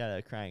you got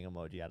a crying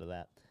emoji out of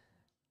that.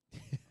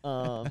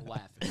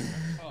 Laughing.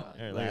 Oh,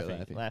 Or Look at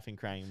laughing, laughing.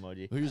 crying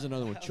emoji. Here's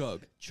another one.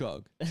 Chug,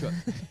 chug, chug.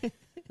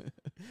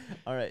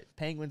 All right,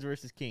 Penguins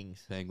versus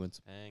Kings.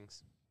 Penguins,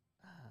 Thanks.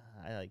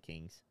 I like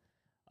Kings.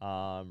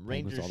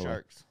 Rangers, all the way.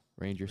 Sharks.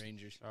 Rangers.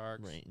 Rangers.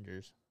 Sharks.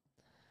 Rangers.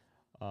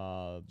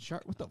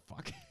 Shark. What the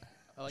fuck?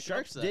 I like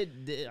Sharks upset.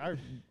 are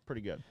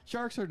pretty good.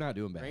 Sharks are not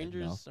doing bad.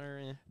 Rangers no.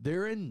 are.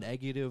 They're in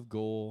negative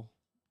goal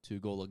to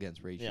goal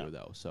against ratio Yeah.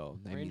 though. So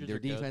I mean, Rangers their are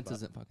good, defense but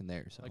isn't fucking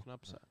there. So like an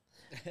upset.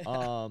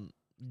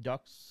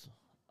 Ducks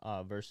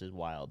versus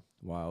Wild.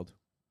 Wild.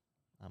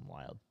 I'm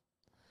Wild.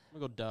 I'm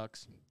gonna go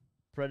Ducks.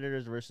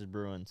 Predators versus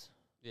Bruins.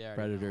 Yeah. I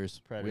already know.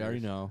 Predators. We already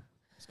Predators. know.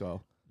 Let's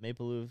go.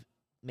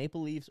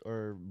 Maple Leafs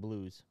or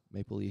Blues?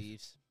 Maple Leaf.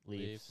 Leafs.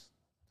 Leafs.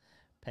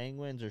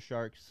 Penguins or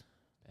Sharks?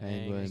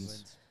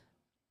 Penguins.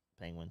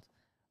 Penguins.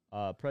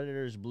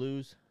 Predators,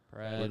 Blues. We're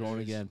Predators.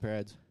 going again.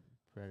 Preds.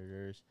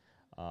 Predators.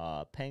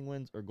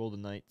 Penguins or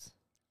Golden Knights?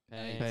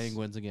 Penguins.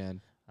 Penguins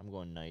again. I'm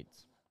going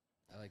Knights.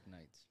 I like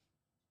Knights.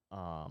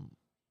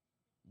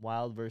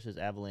 Wild versus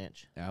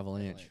Avalanche.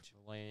 Avalanche.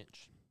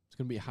 Avalanche. It's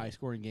gonna be a high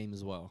scoring game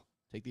as well.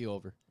 Take the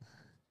over.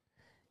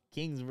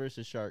 Kings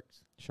versus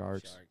Sharks.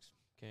 Sharks.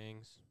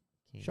 Kings.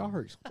 Kings.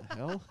 Sharks. What the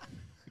hell?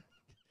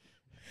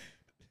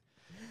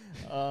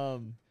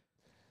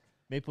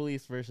 Maple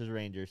Leafs versus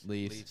Rangers.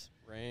 Leafs.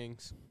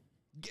 Rings.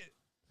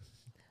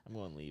 I'm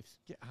going Leafs.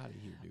 Get out of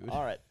here, dude.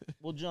 All right,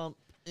 we'll jump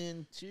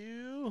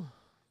into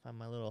find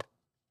my little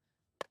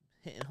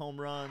hitting home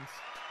runs.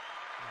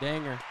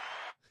 Danger.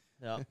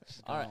 Yeah.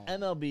 She's All right, gone.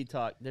 MLB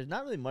talk. There's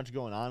not really much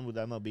going on with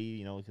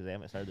MLB, because they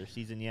haven't started their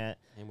season yet.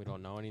 And we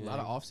don't know A anything. lot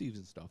of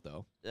off-season stuff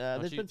though.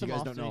 There's you- been you some You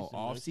guys don't know off-season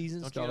work.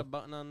 off-season Don't you get a stuff.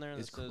 button on there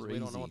that is says we don't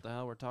know crazy. what the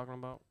hell we're talking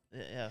about?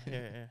 Yeah,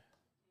 here.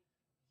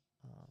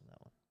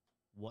 That one.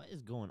 What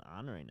is going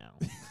on right now?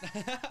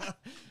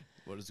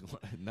 What is going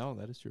on? No,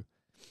 that is true.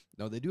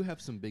 No, they do have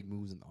some big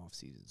moves in the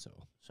off-season. So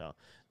So,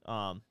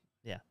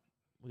 yeah,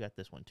 we got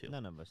this one too.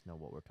 None of us know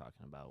what we're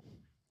talking about.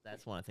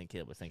 That's one I think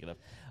Caleb was thinking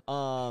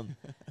of.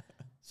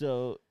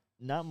 So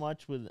not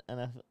much with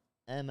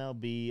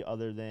MLB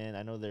other than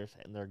I know they're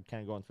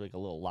kind of going through like a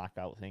little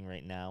lockout thing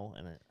right now,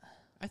 and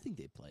I think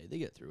they play. They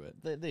get through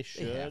it. they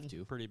should. They have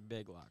to. Pretty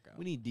big lockout.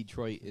 We need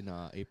Detroit in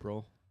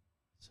April.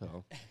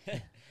 So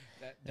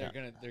They're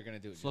gonna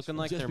do it. It's looking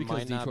like just there because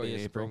might not Detroit be in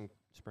a April.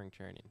 spring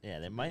training. Yeah,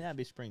 there might not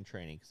be spring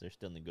training because they're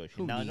still negotiating.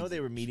 Who Now I know needs they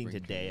were meeting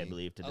spring today, I training?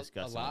 believe, to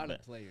discuss a lot it,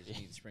 of players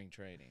need spring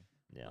training.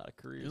 but, yeah. A lot of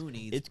careers.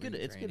 It's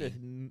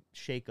gonna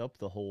shake up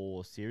the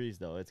whole series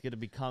though. It's gonna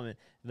become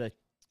the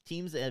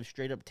teams that have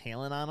straight up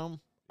talent on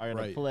them are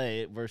gonna Right.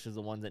 play versus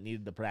the ones that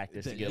needed the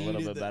practice to They get a little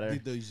needed bit better.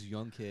 Those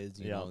young kids,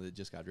 you Yeah. know, that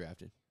just got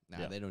drafted. Nah,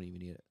 Yeah. they don't even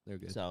need it. They're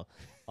good. So,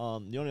 the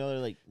only other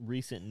like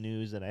recent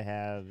news that I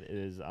have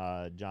is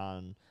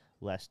John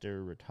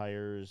Lester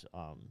retires.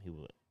 He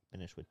will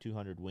finish with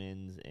 200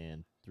 wins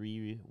and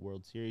 3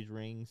 World Series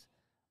rings.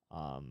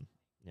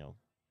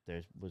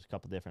 There was a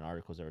couple different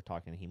articles that were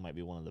talking. He might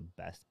be one of the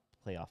best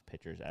playoff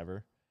pitchers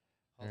ever.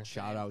 Hall of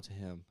Shout Fame. out to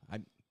him. I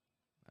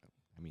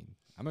mean,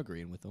 I'm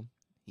agreeing with him.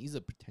 He's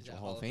a potential that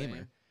Hall of Hall of Famer.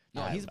 Fame?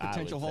 No, I- he's a I would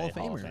potential say Hall of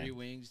Hall of Famer. Fame. 3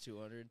 wings,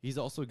 200. He's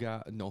also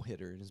got a no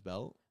hitter in his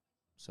belt,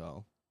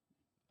 so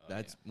Oh,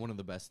 that's yeah. one of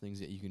the best things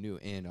that you can do.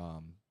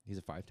 And he's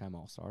a 5-time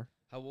All-Star.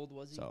 How old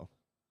was he? So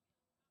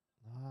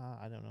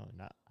I don't know.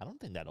 I don't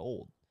think that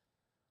old.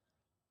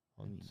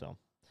 I mean- So,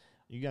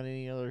 you got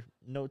any other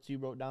notes you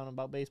wrote down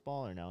about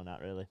baseball or no?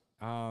 Not really.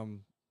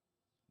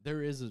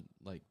 there is a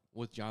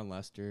with John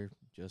Lester.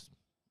 Just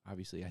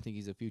obviously, I think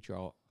he's a future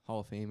Hall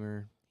of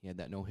Famer. He had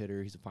that no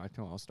hitter. He's a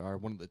 5-time All-Star.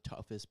 One of the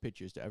toughest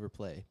pitchers to ever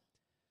play.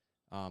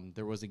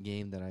 There was a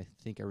game that I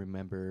think I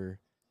remember.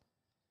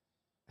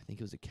 I think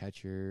it was a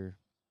catcher.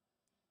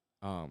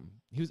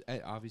 He was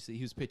obviously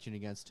he was pitching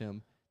against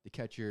him. The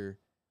catcher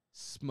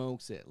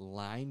smokes it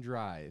line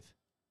drive,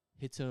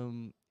 hits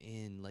him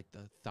in like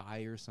the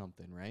thigh or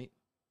something, right?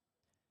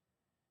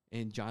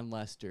 And John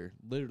Lester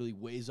literally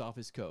waves off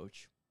his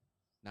coach.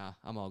 Nah,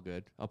 I'm all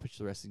good. I'll pitch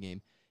the rest of the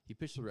game. He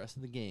pitched the rest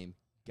of the game,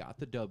 got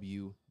the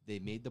W. They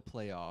made the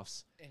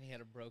playoffs. And he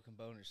had a broken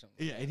bone or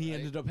something. Yeah, and he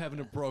ended up having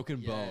a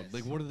broken bone. Yes.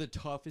 Like one of the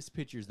toughest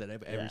pitchers that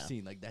I've ever Yeah.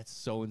 seen. Like that's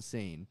so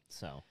insane.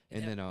 So,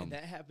 And then and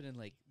that happened in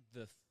like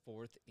the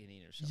 4th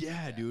inning or something. like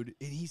yeah, that. dude,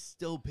 and he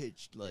still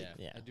pitched like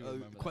Yeah. I do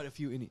remember quite that. a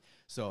few innings.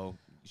 So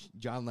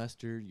John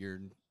Lester, you're a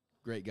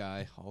great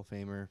guy, Hall of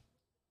Famer.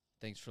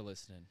 Thanks for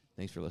listening.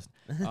 Thanks for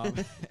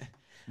listening.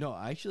 No,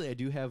 actually, I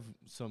do have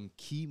some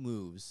key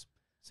moves.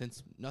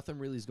 Since nothing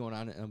really is going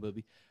on in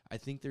MLB, I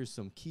think there's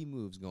some key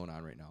moves going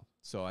on right now.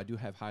 So I do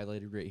have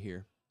highlighted right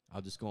here.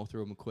 I'll just go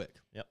through them quick.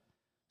 Yep.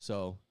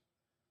 So,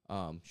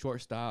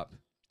 shortstop,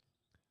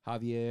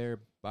 Javier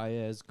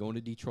Baez going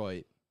to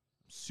Detroit.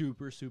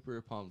 Super,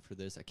 super pumped for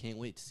this. I can't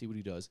wait to see what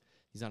he does.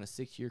 He's on a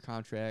 6-year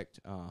contract,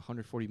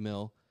 140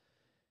 mil.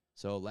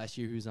 So last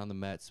year he was on the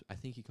Mets. I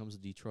think he comes to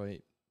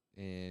Detroit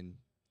and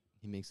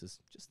he makes us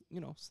just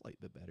slight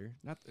bit better.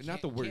 Not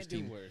the worst Can't do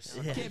team. worse.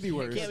 Yeah. Can't be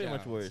worse. Can't be Down,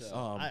 much worse. so-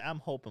 I'm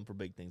hoping for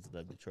big things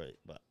with Detroit,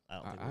 but I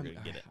don't think we're going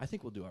to get it. I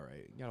think we'll do all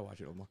right. You gotta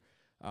watch it a little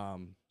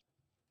more.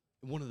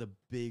 One of the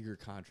bigger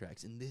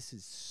contracts, and this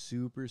is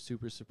super,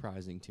 super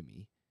surprising to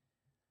me.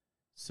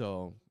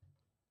 So,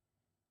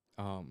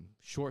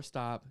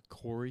 shortstop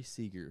Corey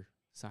Seager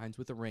signs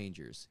with the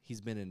Rangers.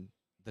 He's been in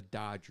the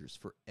Dodgers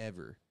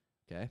forever.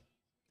 Okay,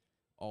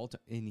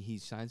 and he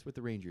signs with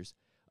the Rangers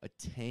a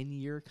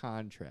 10-year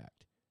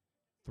contract,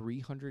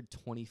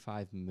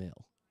 $325 million.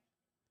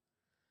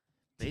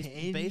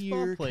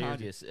 Baseball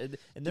players, yes,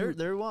 and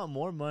they want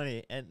more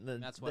money, and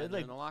That's why they're they're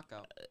like, in a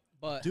lockout.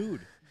 But Dude,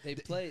 they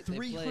play over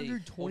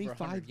 325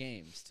 100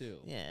 games too.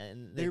 yeah,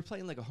 and they're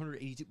playing like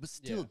 182, but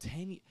still Yeah.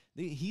 10.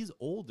 He's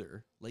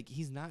older. Like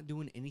he's not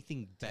doing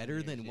anything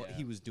better than years, what yeah.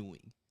 he was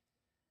doing.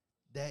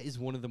 That is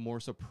one of the more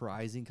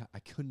surprising. I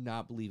could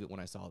not believe it when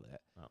I saw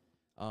that.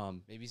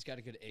 Maybe he's got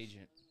a good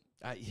agent.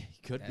 He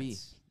could be.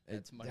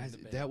 That's money in the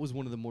bank. That was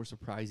one of the more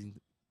surprising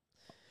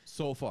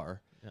so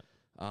far. Yep.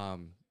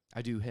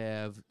 I do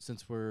have,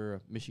 since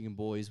we're Michigan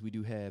boys, we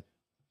do have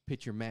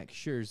pitcher Max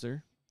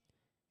Scherzer.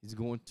 He's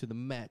going to the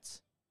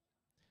Mets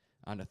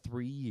on a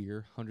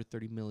 3-year,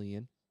 $130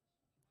 million.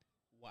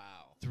 Wow.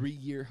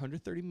 3-year,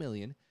 $130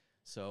 million.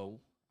 So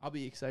I'll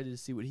be excited to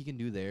see what he can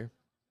do there.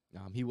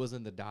 He was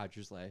in the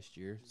Dodgers last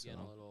year. He's So getting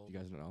a little if you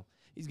guys don't know,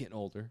 he's getting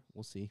older.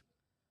 We'll see.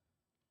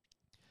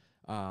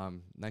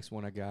 Next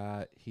one I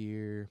got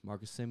here,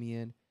 Marcus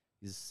Semien.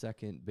 He's a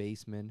second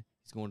baseman.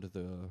 He's going to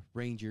the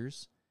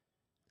Rangers.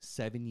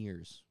 7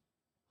 years,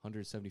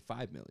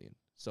 $175 million.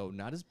 So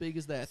not as big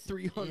as that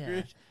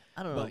 300.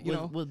 I don't know. But, you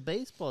know, with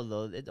baseball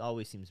though, it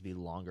always seems to be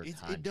longer It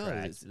contracts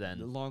does. It's than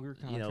the longer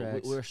you know.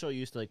 contracts. We're so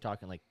used to like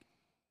talking like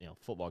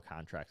football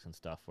contracts and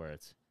stuff where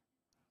it's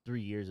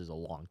 3 years is a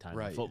long time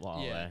Right. in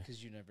football. Yeah, eh?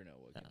 because you never know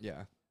what.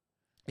 Yeah.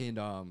 And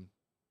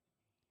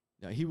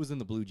yeah, he was in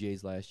the Blue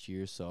Jays last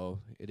year, so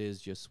it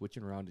is just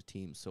switching around to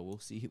teams. So we'll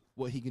see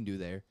what he can do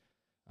there.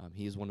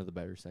 He is one of the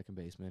better second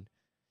basemen.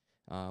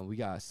 We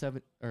got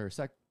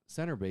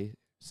center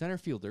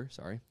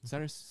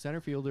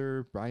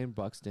fielder Brian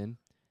Buxton.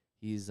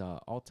 He's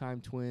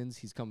all-time Twins.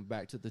 He's coming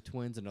back to the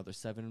Twins, another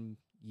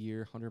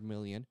 7-year, $100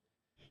 million.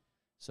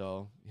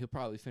 So he'll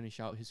probably finish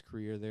out his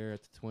career there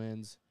at the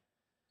Twins.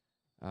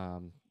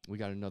 We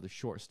got another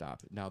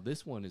shortstop. Now,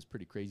 this one is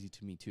pretty crazy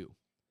to me, too.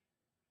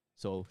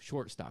 So,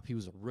 shortstop. He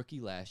was a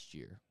rookie last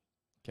year.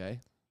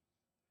 Okay?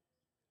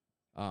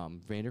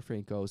 Vander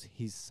Francos,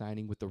 he's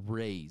signing with the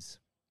Rays.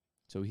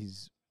 So,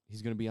 he's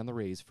going to be on the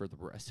Rays for the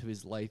rest of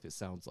his life, it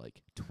sounds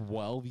like.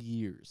 12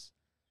 years.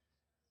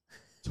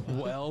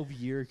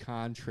 12-year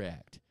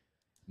contract.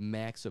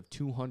 Max of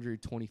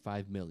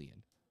 $225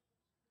 million.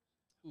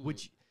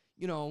 Which,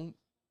 you know,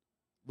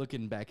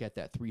 looking back at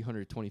that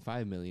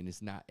 $325 million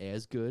is not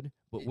as good.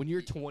 But when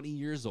you're 20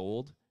 years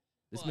old,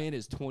 this man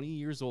is 20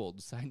 years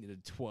old, signed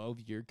a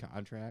 12-year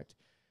contract.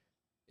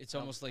 It's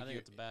almost like I think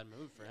you're. it's a bad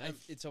move for him.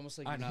 It's almost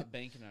like I you're know. not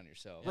banking on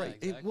yourself. Yeah, Right.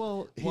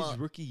 exactly. His Well,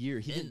 rookie year,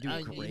 he didn't do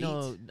And great.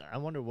 I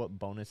wonder what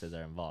bonuses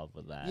are involved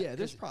with that. Yeah,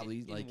 there's 'Cause probably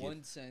in like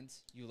one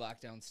sense you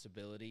lock down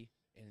stability,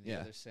 and in the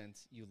Yeah. other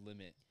sense you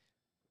limit.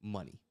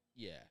 money.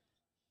 Yeah,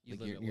 you Like,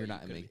 limit you're what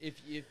not you could, making-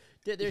 if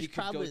There's you could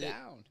probably go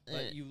down,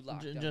 but you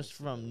lock down just the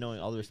from stability. knowing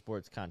other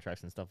sports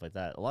contracts and stuff like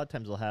that. A lot of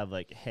times they'll have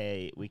like,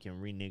 hey, we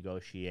can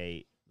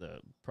renegotiate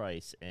the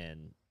price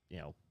in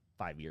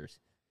 5 years.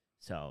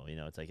 So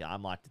it's like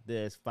I'm locked at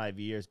this. 5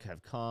 years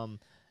have come,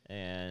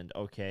 and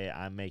okay,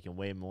 I'm making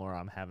way more.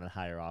 I'm having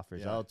higher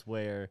offers Yeah.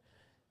 elsewhere.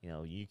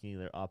 You can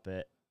either up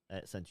it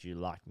since you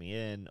locked me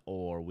in,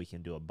 or we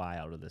can do a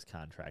buyout of this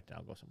contract and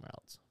I'll go somewhere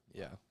else.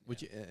 Yeah.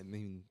 Which, I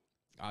mean,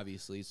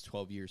 obviously it's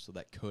 12 years, so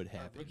that could Are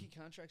happen. rookie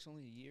contracts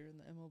only a year in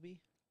the MLB?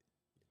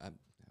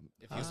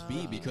 If Must he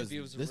was- be because if he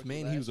was a this rookie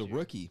man, he was a last year.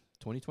 rookie.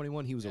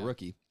 2021, he was a Yeah.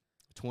 rookie.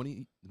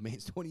 The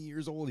man's 20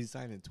 years old. He's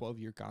signing a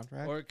 12-year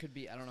contract. Or it could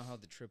be, I don't know how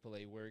the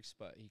AAA works,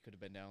 but he could have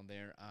been down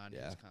there on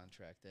Yeah. his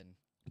contract. And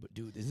But,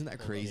 dude, isn't that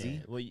Yeah. crazy?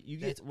 Yeah. Well, you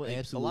That's get a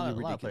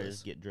absolutely lot of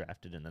players ridiculous. get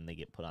drafted and then they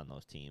get put on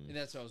those teams. and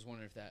that's what I was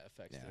wondering if that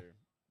affects Yeah. their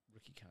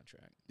rookie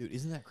contract. Dude,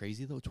 isn't that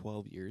crazy, though?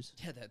 12 years?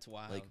 Yeah, that's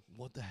wild. Like,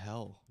 what the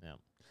hell? Yeah.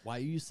 Why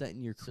are you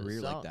setting your So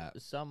career like some-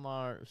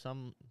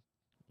 that?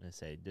 Let's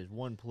say there's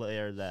one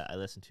player that I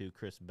listen to,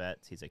 Chris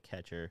Betts. He's a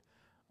catcher.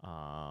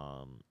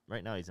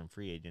 Right now he's in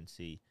free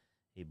agency.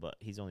 But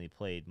he's only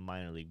played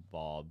minor league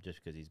ball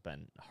just because he's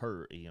been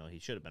hurt. He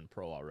should have been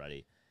pro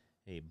already.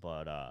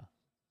 But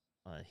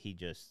he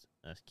just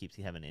keeps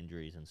having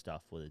injuries and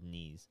stuff with his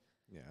knees.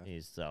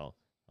 Yeah.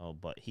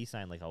 But he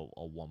signed like a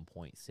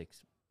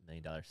 $1.6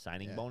 million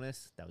signing Yeah.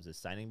 bonus. That was his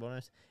signing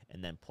bonus,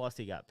 and then plus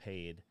he got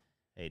paid.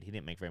 He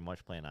didn't make very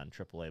much playing on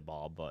AAA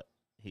ball, but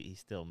he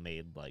still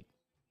made like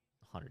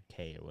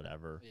 $100K or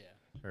whatever. yeah.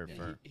 Or And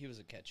for he was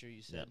a catcher,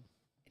 you said. Yep.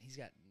 And he's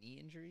got knee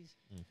injuries?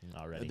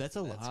 Already. That's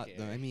a That's lot,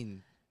 though. I scary.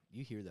 mean,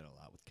 you hear that a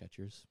lot with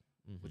catchers,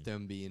 with Mhm.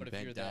 them being But if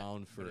you're bent that-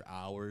 down but for if-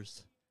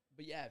 hours.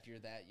 But yeah, if you're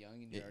that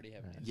young and you Yeah. already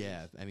have injuries.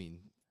 Yeah, I mean,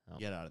 Oh.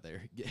 get out of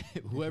there.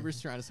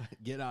 Whoever's trying to sign,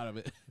 get out of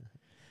it.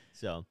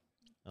 So,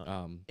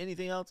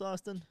 anything else,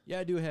 Austin? Yeah,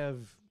 I do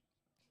have,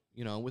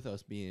 with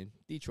us being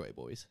Detroit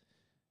boys,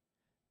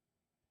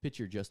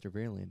 pitcher Justin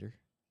Verlander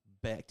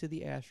back to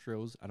the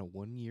Astros on a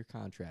 1-year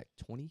contract,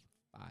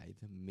 $25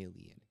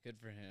 million Good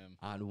for him.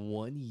 on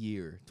 1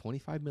 year,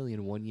 $25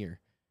 million 1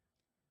 year.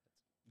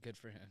 Good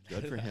for him.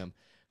 Good for him.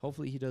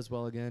 Hopefully he does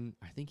well again.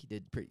 I think he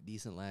did pretty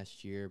decent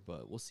last year,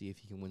 but we'll see if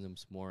he can win them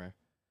some more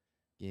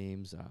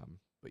games.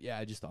 But yeah,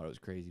 I just thought it was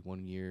crazy.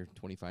 1 year,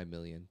 $25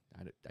 million.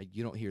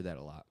 You don't hear that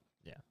a lot.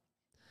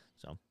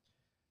 So,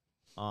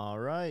 all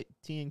right,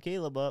 T and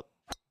Caleb up.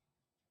 Let's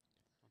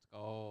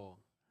go.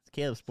 It's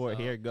Caleb Sport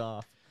So- here,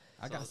 golf.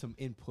 I got So- some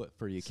input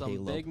for you, Some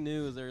Caleb. big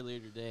news earlier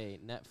today.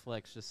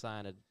 Netflix just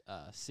signed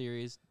a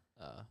series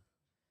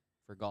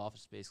for golf.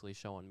 It's basically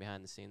showing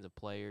behind the scenes of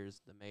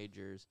players, the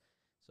majors.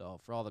 So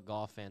for all the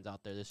golf fans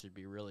out there, this should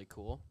be really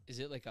cool. Is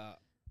it like a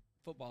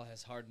football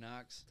has hard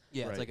knocks?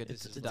 Yeah, Right. it's like a, It's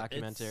it's just a like-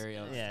 documentary.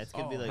 of, Yeah, it's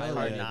gonna be Oh, like hell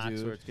Hard yeah, Knocks,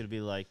 dude. or it's gonna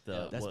be like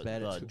the That's what,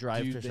 bad. the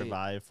Drive Dude, to they-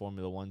 Survive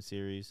Formula One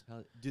series.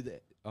 Do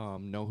they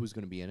know who's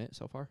going to be in it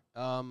so far?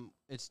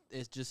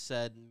 It's just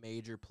said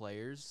major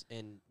players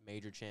in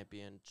major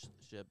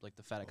championship, like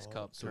the FedEx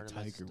Cup so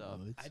tournaments Tiger stuff.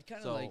 Woods. I'd kind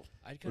of So, like.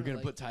 I'd We're kind going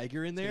of to put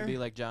Tiger in It's gonna there? be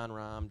like John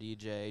Rahm,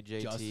 DJ,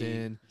 JT,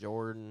 Justin.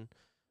 Jordan.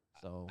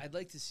 So I'd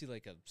like to see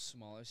like a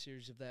smaller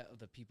series of that, of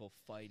the people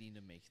fighting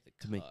to make the cut.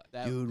 To make-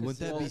 that, Dude, wouldn't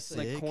that be it's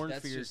like sick? Corn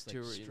That's Ferry just, like,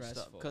 Tour and stuff.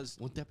 stressful. Because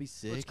Wouldn't that be what's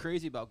sick?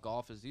 crazy about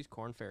golf is these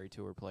Corn Ferry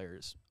Tour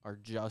players are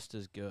just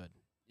as good,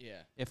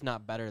 Yeah. if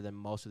not better, than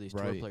most of these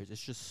tour Right. players.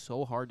 It's just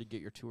so hard to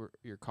get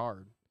your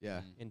card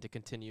Yeah. Mm. and to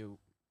continue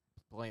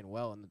playing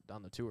well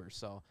on the tour.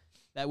 So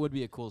That would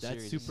be a cool That's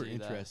series. to super see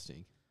that.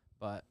 interesting.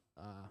 But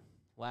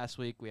last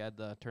week we had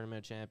the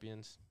Tournament of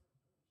Champions.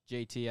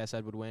 JT, I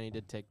said, would win. He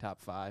did take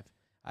top 5.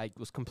 I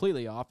was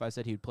completely off. I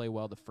said he would play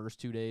well the first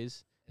 2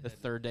 days. And The then-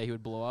 third day he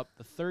would blow up.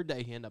 The third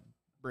day he ended up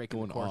breaking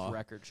Going the course off.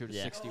 record, shoot a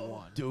Yeah.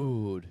 61.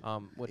 Dude,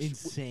 Which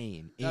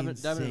insane. Devin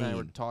and I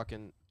were Insane.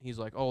 talking. He's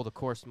like, "Oh, the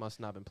course must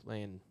not have been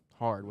playing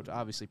hard," which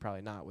obviously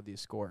probably not with these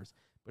scores.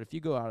 But if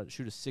you go out and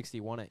shoot a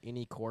 61 at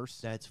any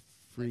course, That's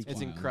freaking it's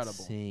incredible.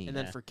 insane. And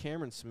then Yeah. for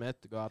Cameron Smith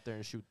to go out there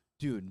and shoot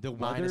dude, the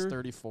minus weather,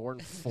 34 in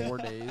 4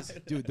 days,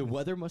 dude, the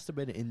weather must have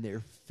been in their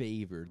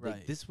favor. Like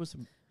Right. this was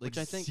like Which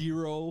I think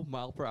 0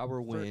 mile per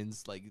hour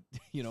winds, like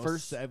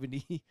first-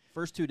 70.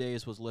 first 2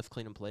 days was lift,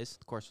 clean, and place.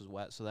 The course was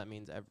wet, so that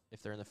means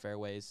if they're in the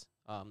fairways,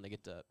 they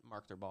get to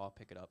mark their ball,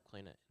 pick it up,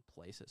 clean it, and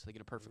place it. So they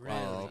get a perfect Really?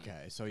 line. Oh,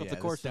 okay. So If yeah, the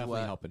that's course is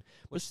definitely wet, helping.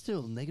 But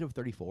still, negative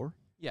 34.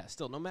 Yeah,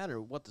 still, no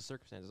matter what the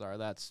circumstances are,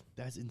 that's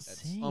That's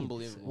insane.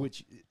 unbelievable.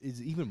 Which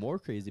is even more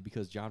crazy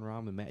because John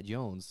Rahm and Matt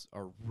Jones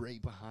are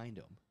right behind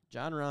him.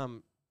 John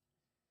Rahm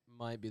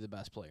might be the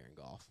best player in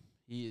golf.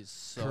 He is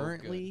so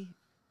Currently, good.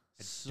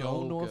 I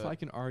don't know if I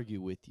can argue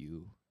with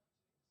you,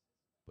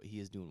 but he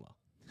is doing well.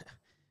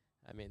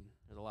 I mean,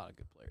 there's a lot of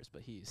good players,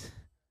 but he's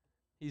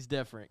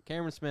different.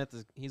 Cameron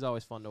Smith he's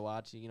always fun to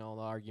watch. You know,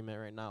 the argument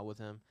right now with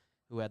him,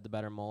 who had the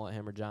better mullet,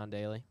 him or John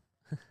Daly.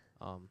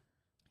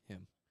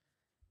 Him.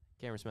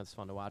 Cameron Smith's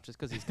fun to watch just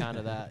because he's kind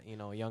of that,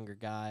 younger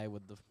guy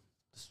with the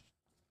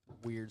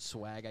weird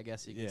swag, I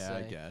guess you could say.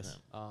 I guess.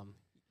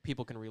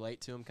 People can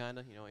relate to him kind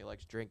of. He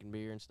likes drinking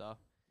beer and stuff.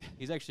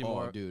 He's actually Oh,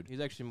 more dude. He's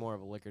actually more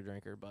of a liquor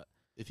drinker, but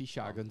If he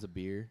shotguns a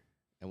beer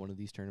at one of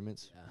these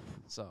tournaments, yeah.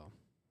 So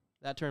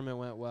that tournament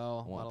went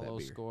well. I A want lot of that low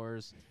beer.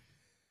 scores.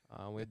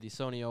 We have the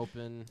Sony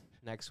Open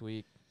next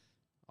week.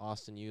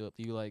 Austin, you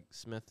like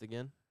Smith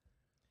again?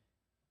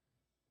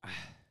 A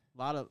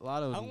lot of I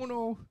don't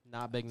know.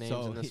 not big names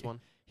So in this one.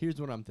 Here's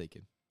what I'm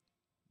thinking.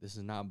 This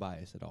is not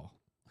biased at all.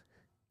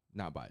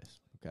 Not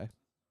biased, okay?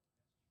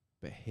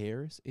 But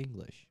Harris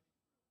English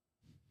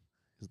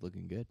is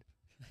looking good.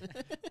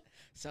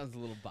 Sounds a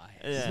little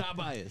biased. Yeah. It's not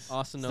biased.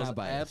 Austin It's knows not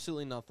biased.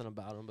 absolutely nothing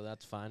about him, but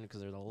that's fine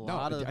because there's a No,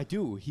 lot of I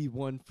do. He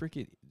won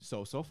freaking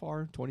so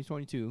far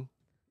 2022.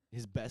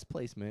 His best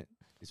placement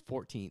is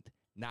 14th.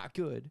 Not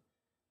good,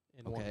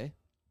 in one- okay?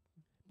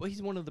 But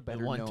he's one of the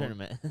better one known.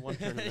 tournament. one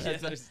tournament. Yeah,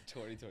 that's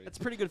 2020. That's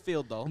a pretty good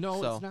field though. No,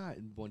 so. it's not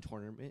in one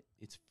tournament.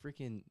 It's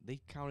freaking.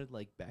 They counted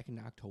like back in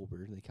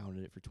October. They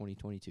counted it for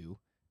 2022,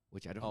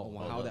 which I don't know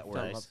well, how the that first-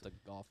 Fill works. up the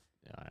golf.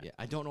 All right. Yeah,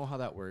 I don't know how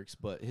that works,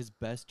 but his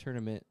best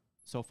tournament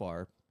so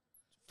far,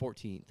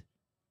 14th,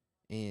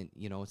 and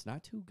it's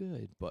not too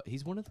good, but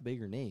he's one of the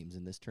bigger names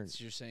in this So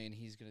tournament. you're saying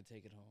he's gonna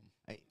take it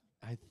home?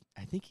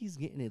 I think he's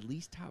getting at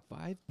least top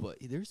 5, but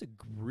there's a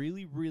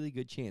really really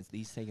good chance that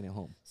he's taking it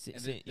home. See,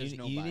 And see, there's you,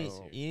 no you, need, bias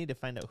here. you need to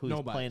find out who No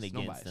he's playing bias, no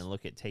against bias. and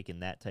look at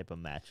taking that type of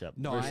matchup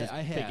No, versus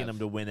I picking have. him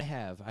to win I it.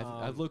 have. I've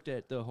Um, looked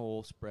at the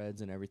whole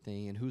spreads and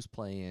everything, and who's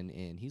playing,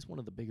 and he's one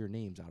of the bigger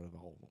names out of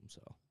all of them.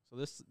 So So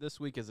this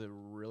week is a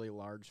really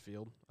large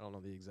field. I don't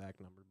know the exact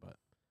number, but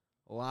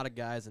a lot of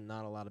guys and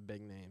not a lot of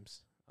big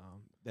names.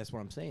 that's what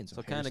I'm saying. So,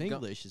 So Harris kinda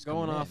English is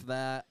Going coming off in.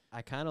 that,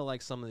 I kind of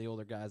like some of the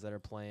older guys that are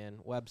playing.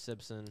 Webb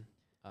Simpson,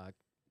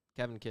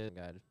 Kevin Kidd,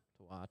 guy to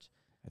watch.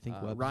 I think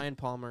Ryan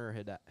Palmer,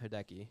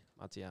 Hideki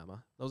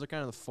Matsuyama. Those are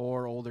kind of the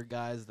 4 older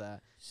guys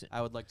that S-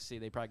 I would like to see.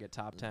 They probably get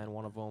top 10.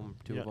 One of them,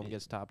 2 You of know, them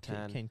gets top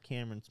 10. Can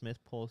Cameron Smith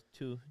pull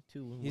two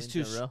He's wins too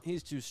in a row?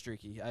 he's too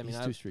streaky. I mean,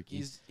 He's too streaky.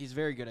 He's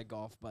very good at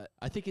golf, but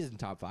I think he's in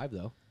top 5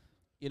 though.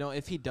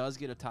 if he does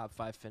get a top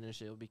 5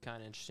 finish, it'll be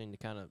kind of interesting to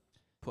kind of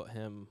put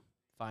him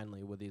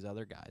finally with these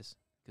other guys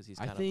because he's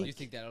I kind of think- Do like you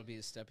think that'll be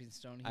a stepping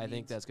stone? He I think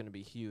needs? that's going to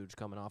be huge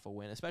coming off a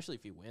win, especially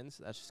if he wins.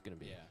 That's just going to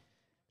be. Yeah.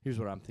 Here's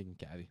what I'm thinking,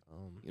 Cavi.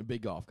 A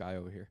big golf guy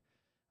over here.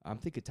 I'm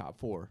thinking top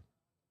 4.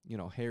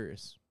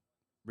 Harris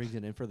brings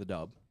it in for the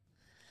dub.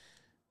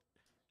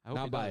 I hope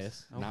he Not does.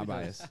 biased. I hope Not he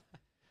does.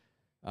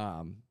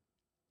 biased.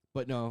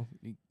 But no,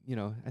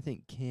 I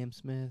think Cam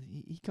Smith,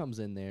 he comes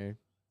in there,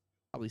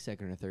 probably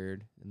second or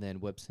third, and then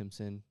Webb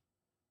Simpson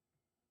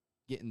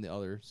getting the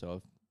other.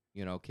 So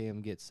if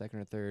Cam gets second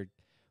or third,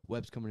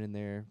 Webb's coming in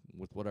there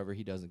with whatever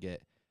he doesn't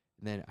get,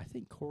 and then I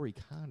think Corey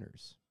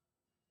Connors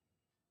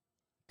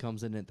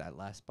comes in at that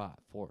last spot,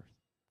 4th.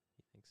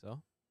 You think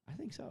so? I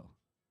think so.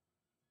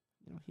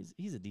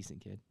 He's a decent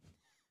kid.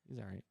 He's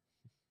all right.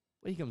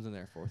 But he comes in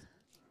there 4th.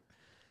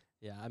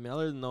 Yeah, I mean,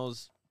 other than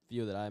those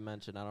few that I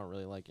mentioned, I don't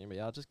really like anybody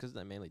else just because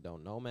I mainly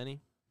don't know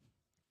many.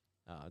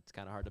 It's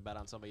kind of hard to bet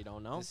on somebody you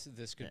don't know.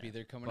 This could be Yeah.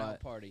 their coming out But-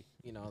 party.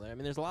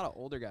 There's a lot of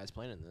older guys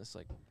playing in this,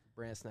 like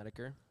Brant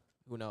Snedeker.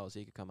 Who knows?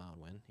 He could come out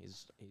and win.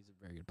 He's a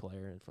very good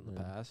player from the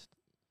Yeah. past.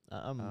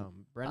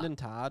 I'm Brendan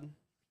Todd.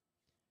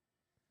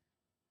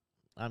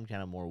 kind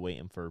of more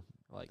waiting for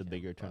I like the him,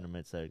 bigger but-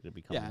 tournaments that are going to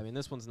be coming. Yeah, I mean,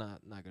 this one's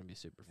not going to be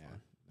super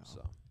fun. No.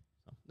 So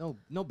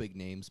No big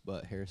names,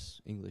 but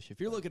Harris English. If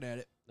you're looking at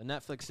it, The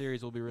Netflix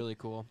series will be really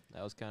cool.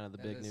 That was kind of the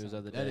That big is news something.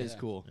 of the that day. is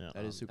cool. Yeah.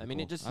 That is super I mean,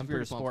 cool. it just I'm if you're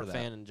a pretty pumped sport for that.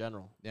 fan in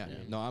general. Yeah. Yeah.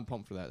 No, I'm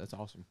pumped for that. That's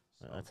awesome.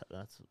 So,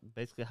 That's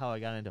basically how I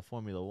got into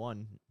Formula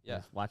One. Yeah.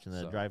 was watching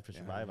the So, Drive to yeah.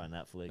 Survive on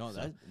Netflix. No,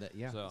 so,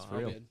 yeah, So, that's I'll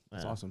real. be-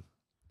 That's Yeah. awesome.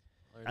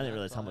 other I than didn't that,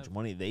 realize that's how all I much have.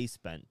 money they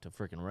spent to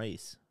freaking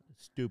race.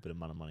 Stupid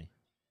amount of money.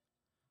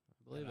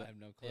 I believe I it. have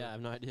no clue. Yeah, I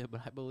have no idea,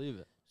 but I believe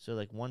it. So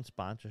like one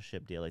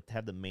sponsorship deal, like to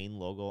have the main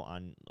logo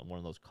on one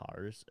of those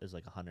cars is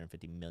like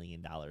 $150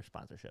 million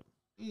sponsorship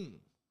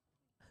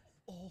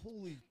Oh,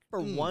 holy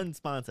for one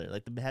sponsor.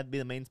 Like to have to be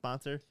the main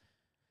sponsor.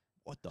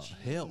 What the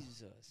hell,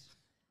 Jesus.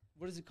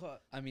 What does it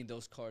cost? I mean,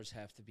 those cars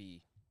have to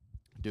be.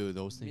 dude?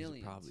 Those things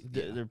Millions. are probably.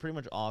 They're pretty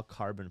much all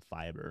carbon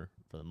fiber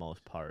for the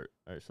most part,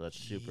 so that's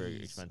super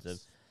expensive.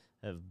 Jesus.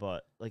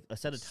 But like a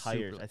set of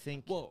tires, Super- I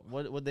think. Whoa.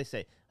 What would they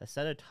say? A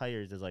set of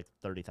tires is like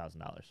 $30,000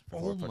 for Oh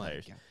four my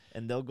tires, god.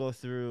 and they'll go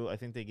through. I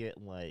think they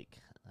get like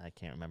I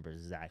can't remember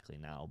exactly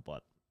now,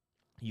 but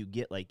you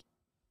get like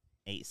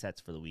 8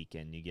 sets for the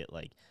weekend. You get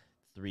like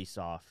 3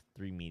 soft,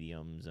 3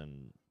 mediums,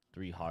 and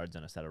 3 hards,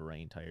 and a set of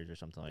rain tires or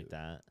something like Dude.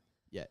 that.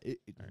 Yeah,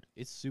 Right.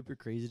 it's super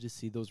crazy to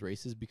see those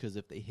races because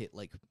if they hit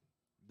like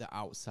the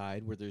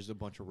outside where there's a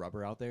bunch of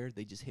rubber out there,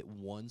 they just hit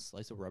one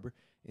slice of rubber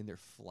and they're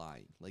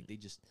flying. Like they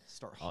just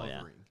start Oh, yeah.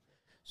 hovering.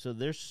 So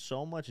there's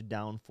so much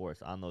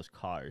downforce on those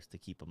cars to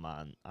keep them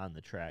on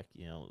the track,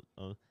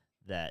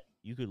 that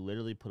you could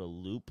literally put a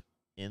loop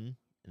in,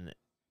 and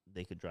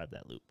they could drive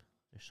that loop.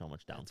 There's so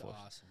much That's downforce.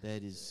 awesome.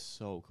 That is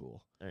so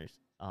cool. There's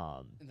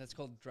And that's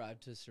called Drive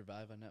to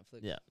Survive on Netflix.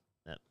 Yeah.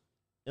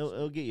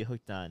 it'll get you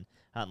hooked on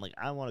like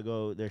I want to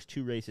go. There's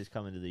 2 races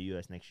coming to the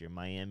U.S. next year,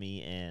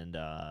 Miami and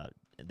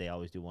they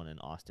always do one in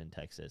Austin,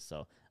 Texas.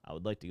 So I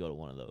would like to go to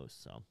one of those.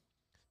 So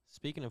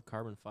Speaking of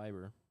carbon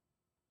fiber,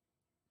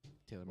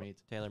 TaylorMade.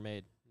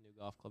 TaylorMade new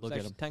golf club. Look It's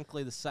at actually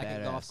technically the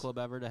second golf Badass. club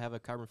ever to have a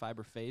carbon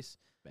fiber face.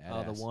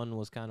 Badass. The one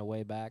was kind of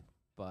way back,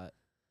 but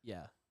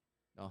yeah.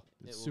 Oh,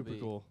 It it's will super be-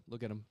 cool.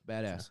 Look at them.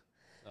 Badass.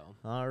 So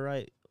all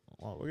right,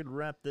 well we're gonna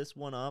wrap this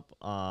one up.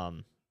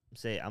 I'm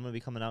gonna be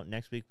coming out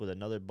next week with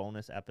another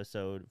bonus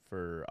episode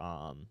for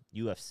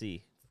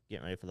UFC.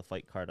 Getting ready for the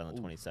fight card on the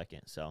Ooh.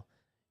 22nd. So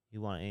you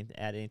want to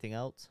add anything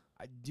else?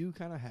 I do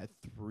kind of have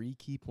 3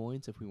 key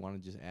points if we want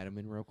to just add them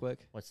in real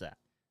quick. What's that?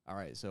 All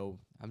right, so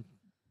I'm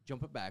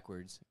jumping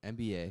backwards.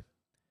 NBA,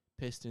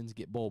 Pistons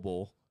get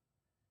Bol.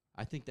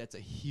 I think that's a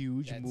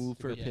huge That's move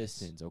for yes.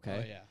 Pistons,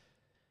 okay? Oh, yeah.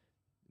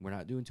 We're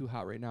not doing too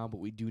hot right now,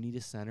 but we do need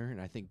a center, and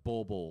I think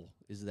Bol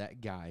is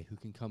that guy who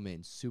can come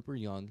in super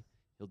young.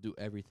 He'll do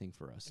everything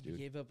for us, And he dude.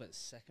 gave up a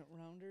second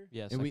rounder?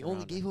 yeah, And we second only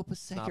rounder. gave up a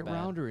second bad.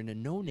 rounder and a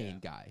no-name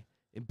Yeah. guy.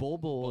 And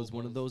Bol is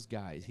one of Bol's- those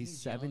guys. And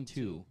He's young, 7'2".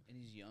 too, and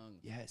he's young.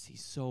 Yes,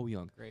 he's so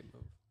young. Great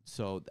move.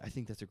 So I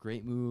think that's a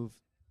great move.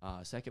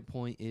 Second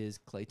point is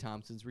Klay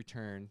Thompson's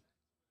return.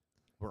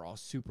 We're all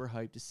super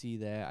hyped to see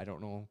that. I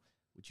don't know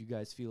what you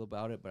guys feel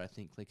about it, but I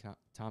think Klay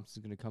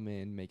Thompson's going to come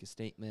in, make a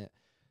statement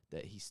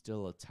that he's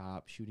still a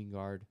top shooting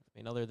guard. I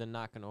mean, other than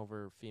knocking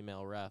over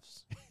female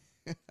refs,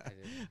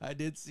 I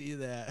did see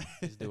that.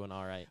 he's doing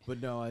all right.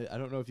 But no, I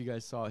don't know if you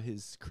guys saw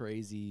his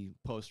crazy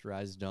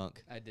posterized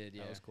dunk. I did,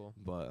 yeah. That was cool.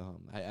 But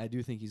I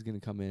do think he's going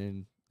to come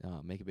in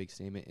and make a big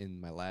statement. And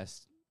my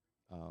last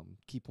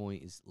key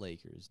point is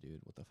Lakers,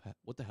 dude.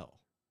 What the hell?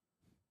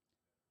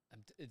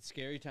 It's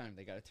scary time.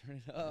 They got to turn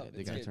it Yeah, up. they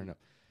It's got to getting- turn up.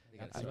 they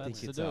gotta I It's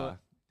step think about up.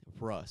 it's to do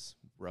it. Russ.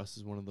 Russ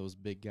is one of those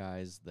big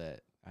guys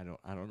that I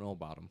don't know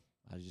about him.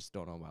 I just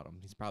don't know about him.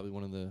 He's probably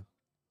one of the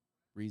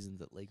reasons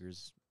that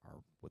Lakers are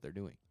what they're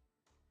doing.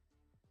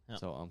 Yeah.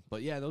 So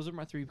but yeah, those are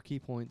my 3 key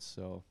points.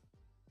 So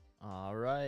All right.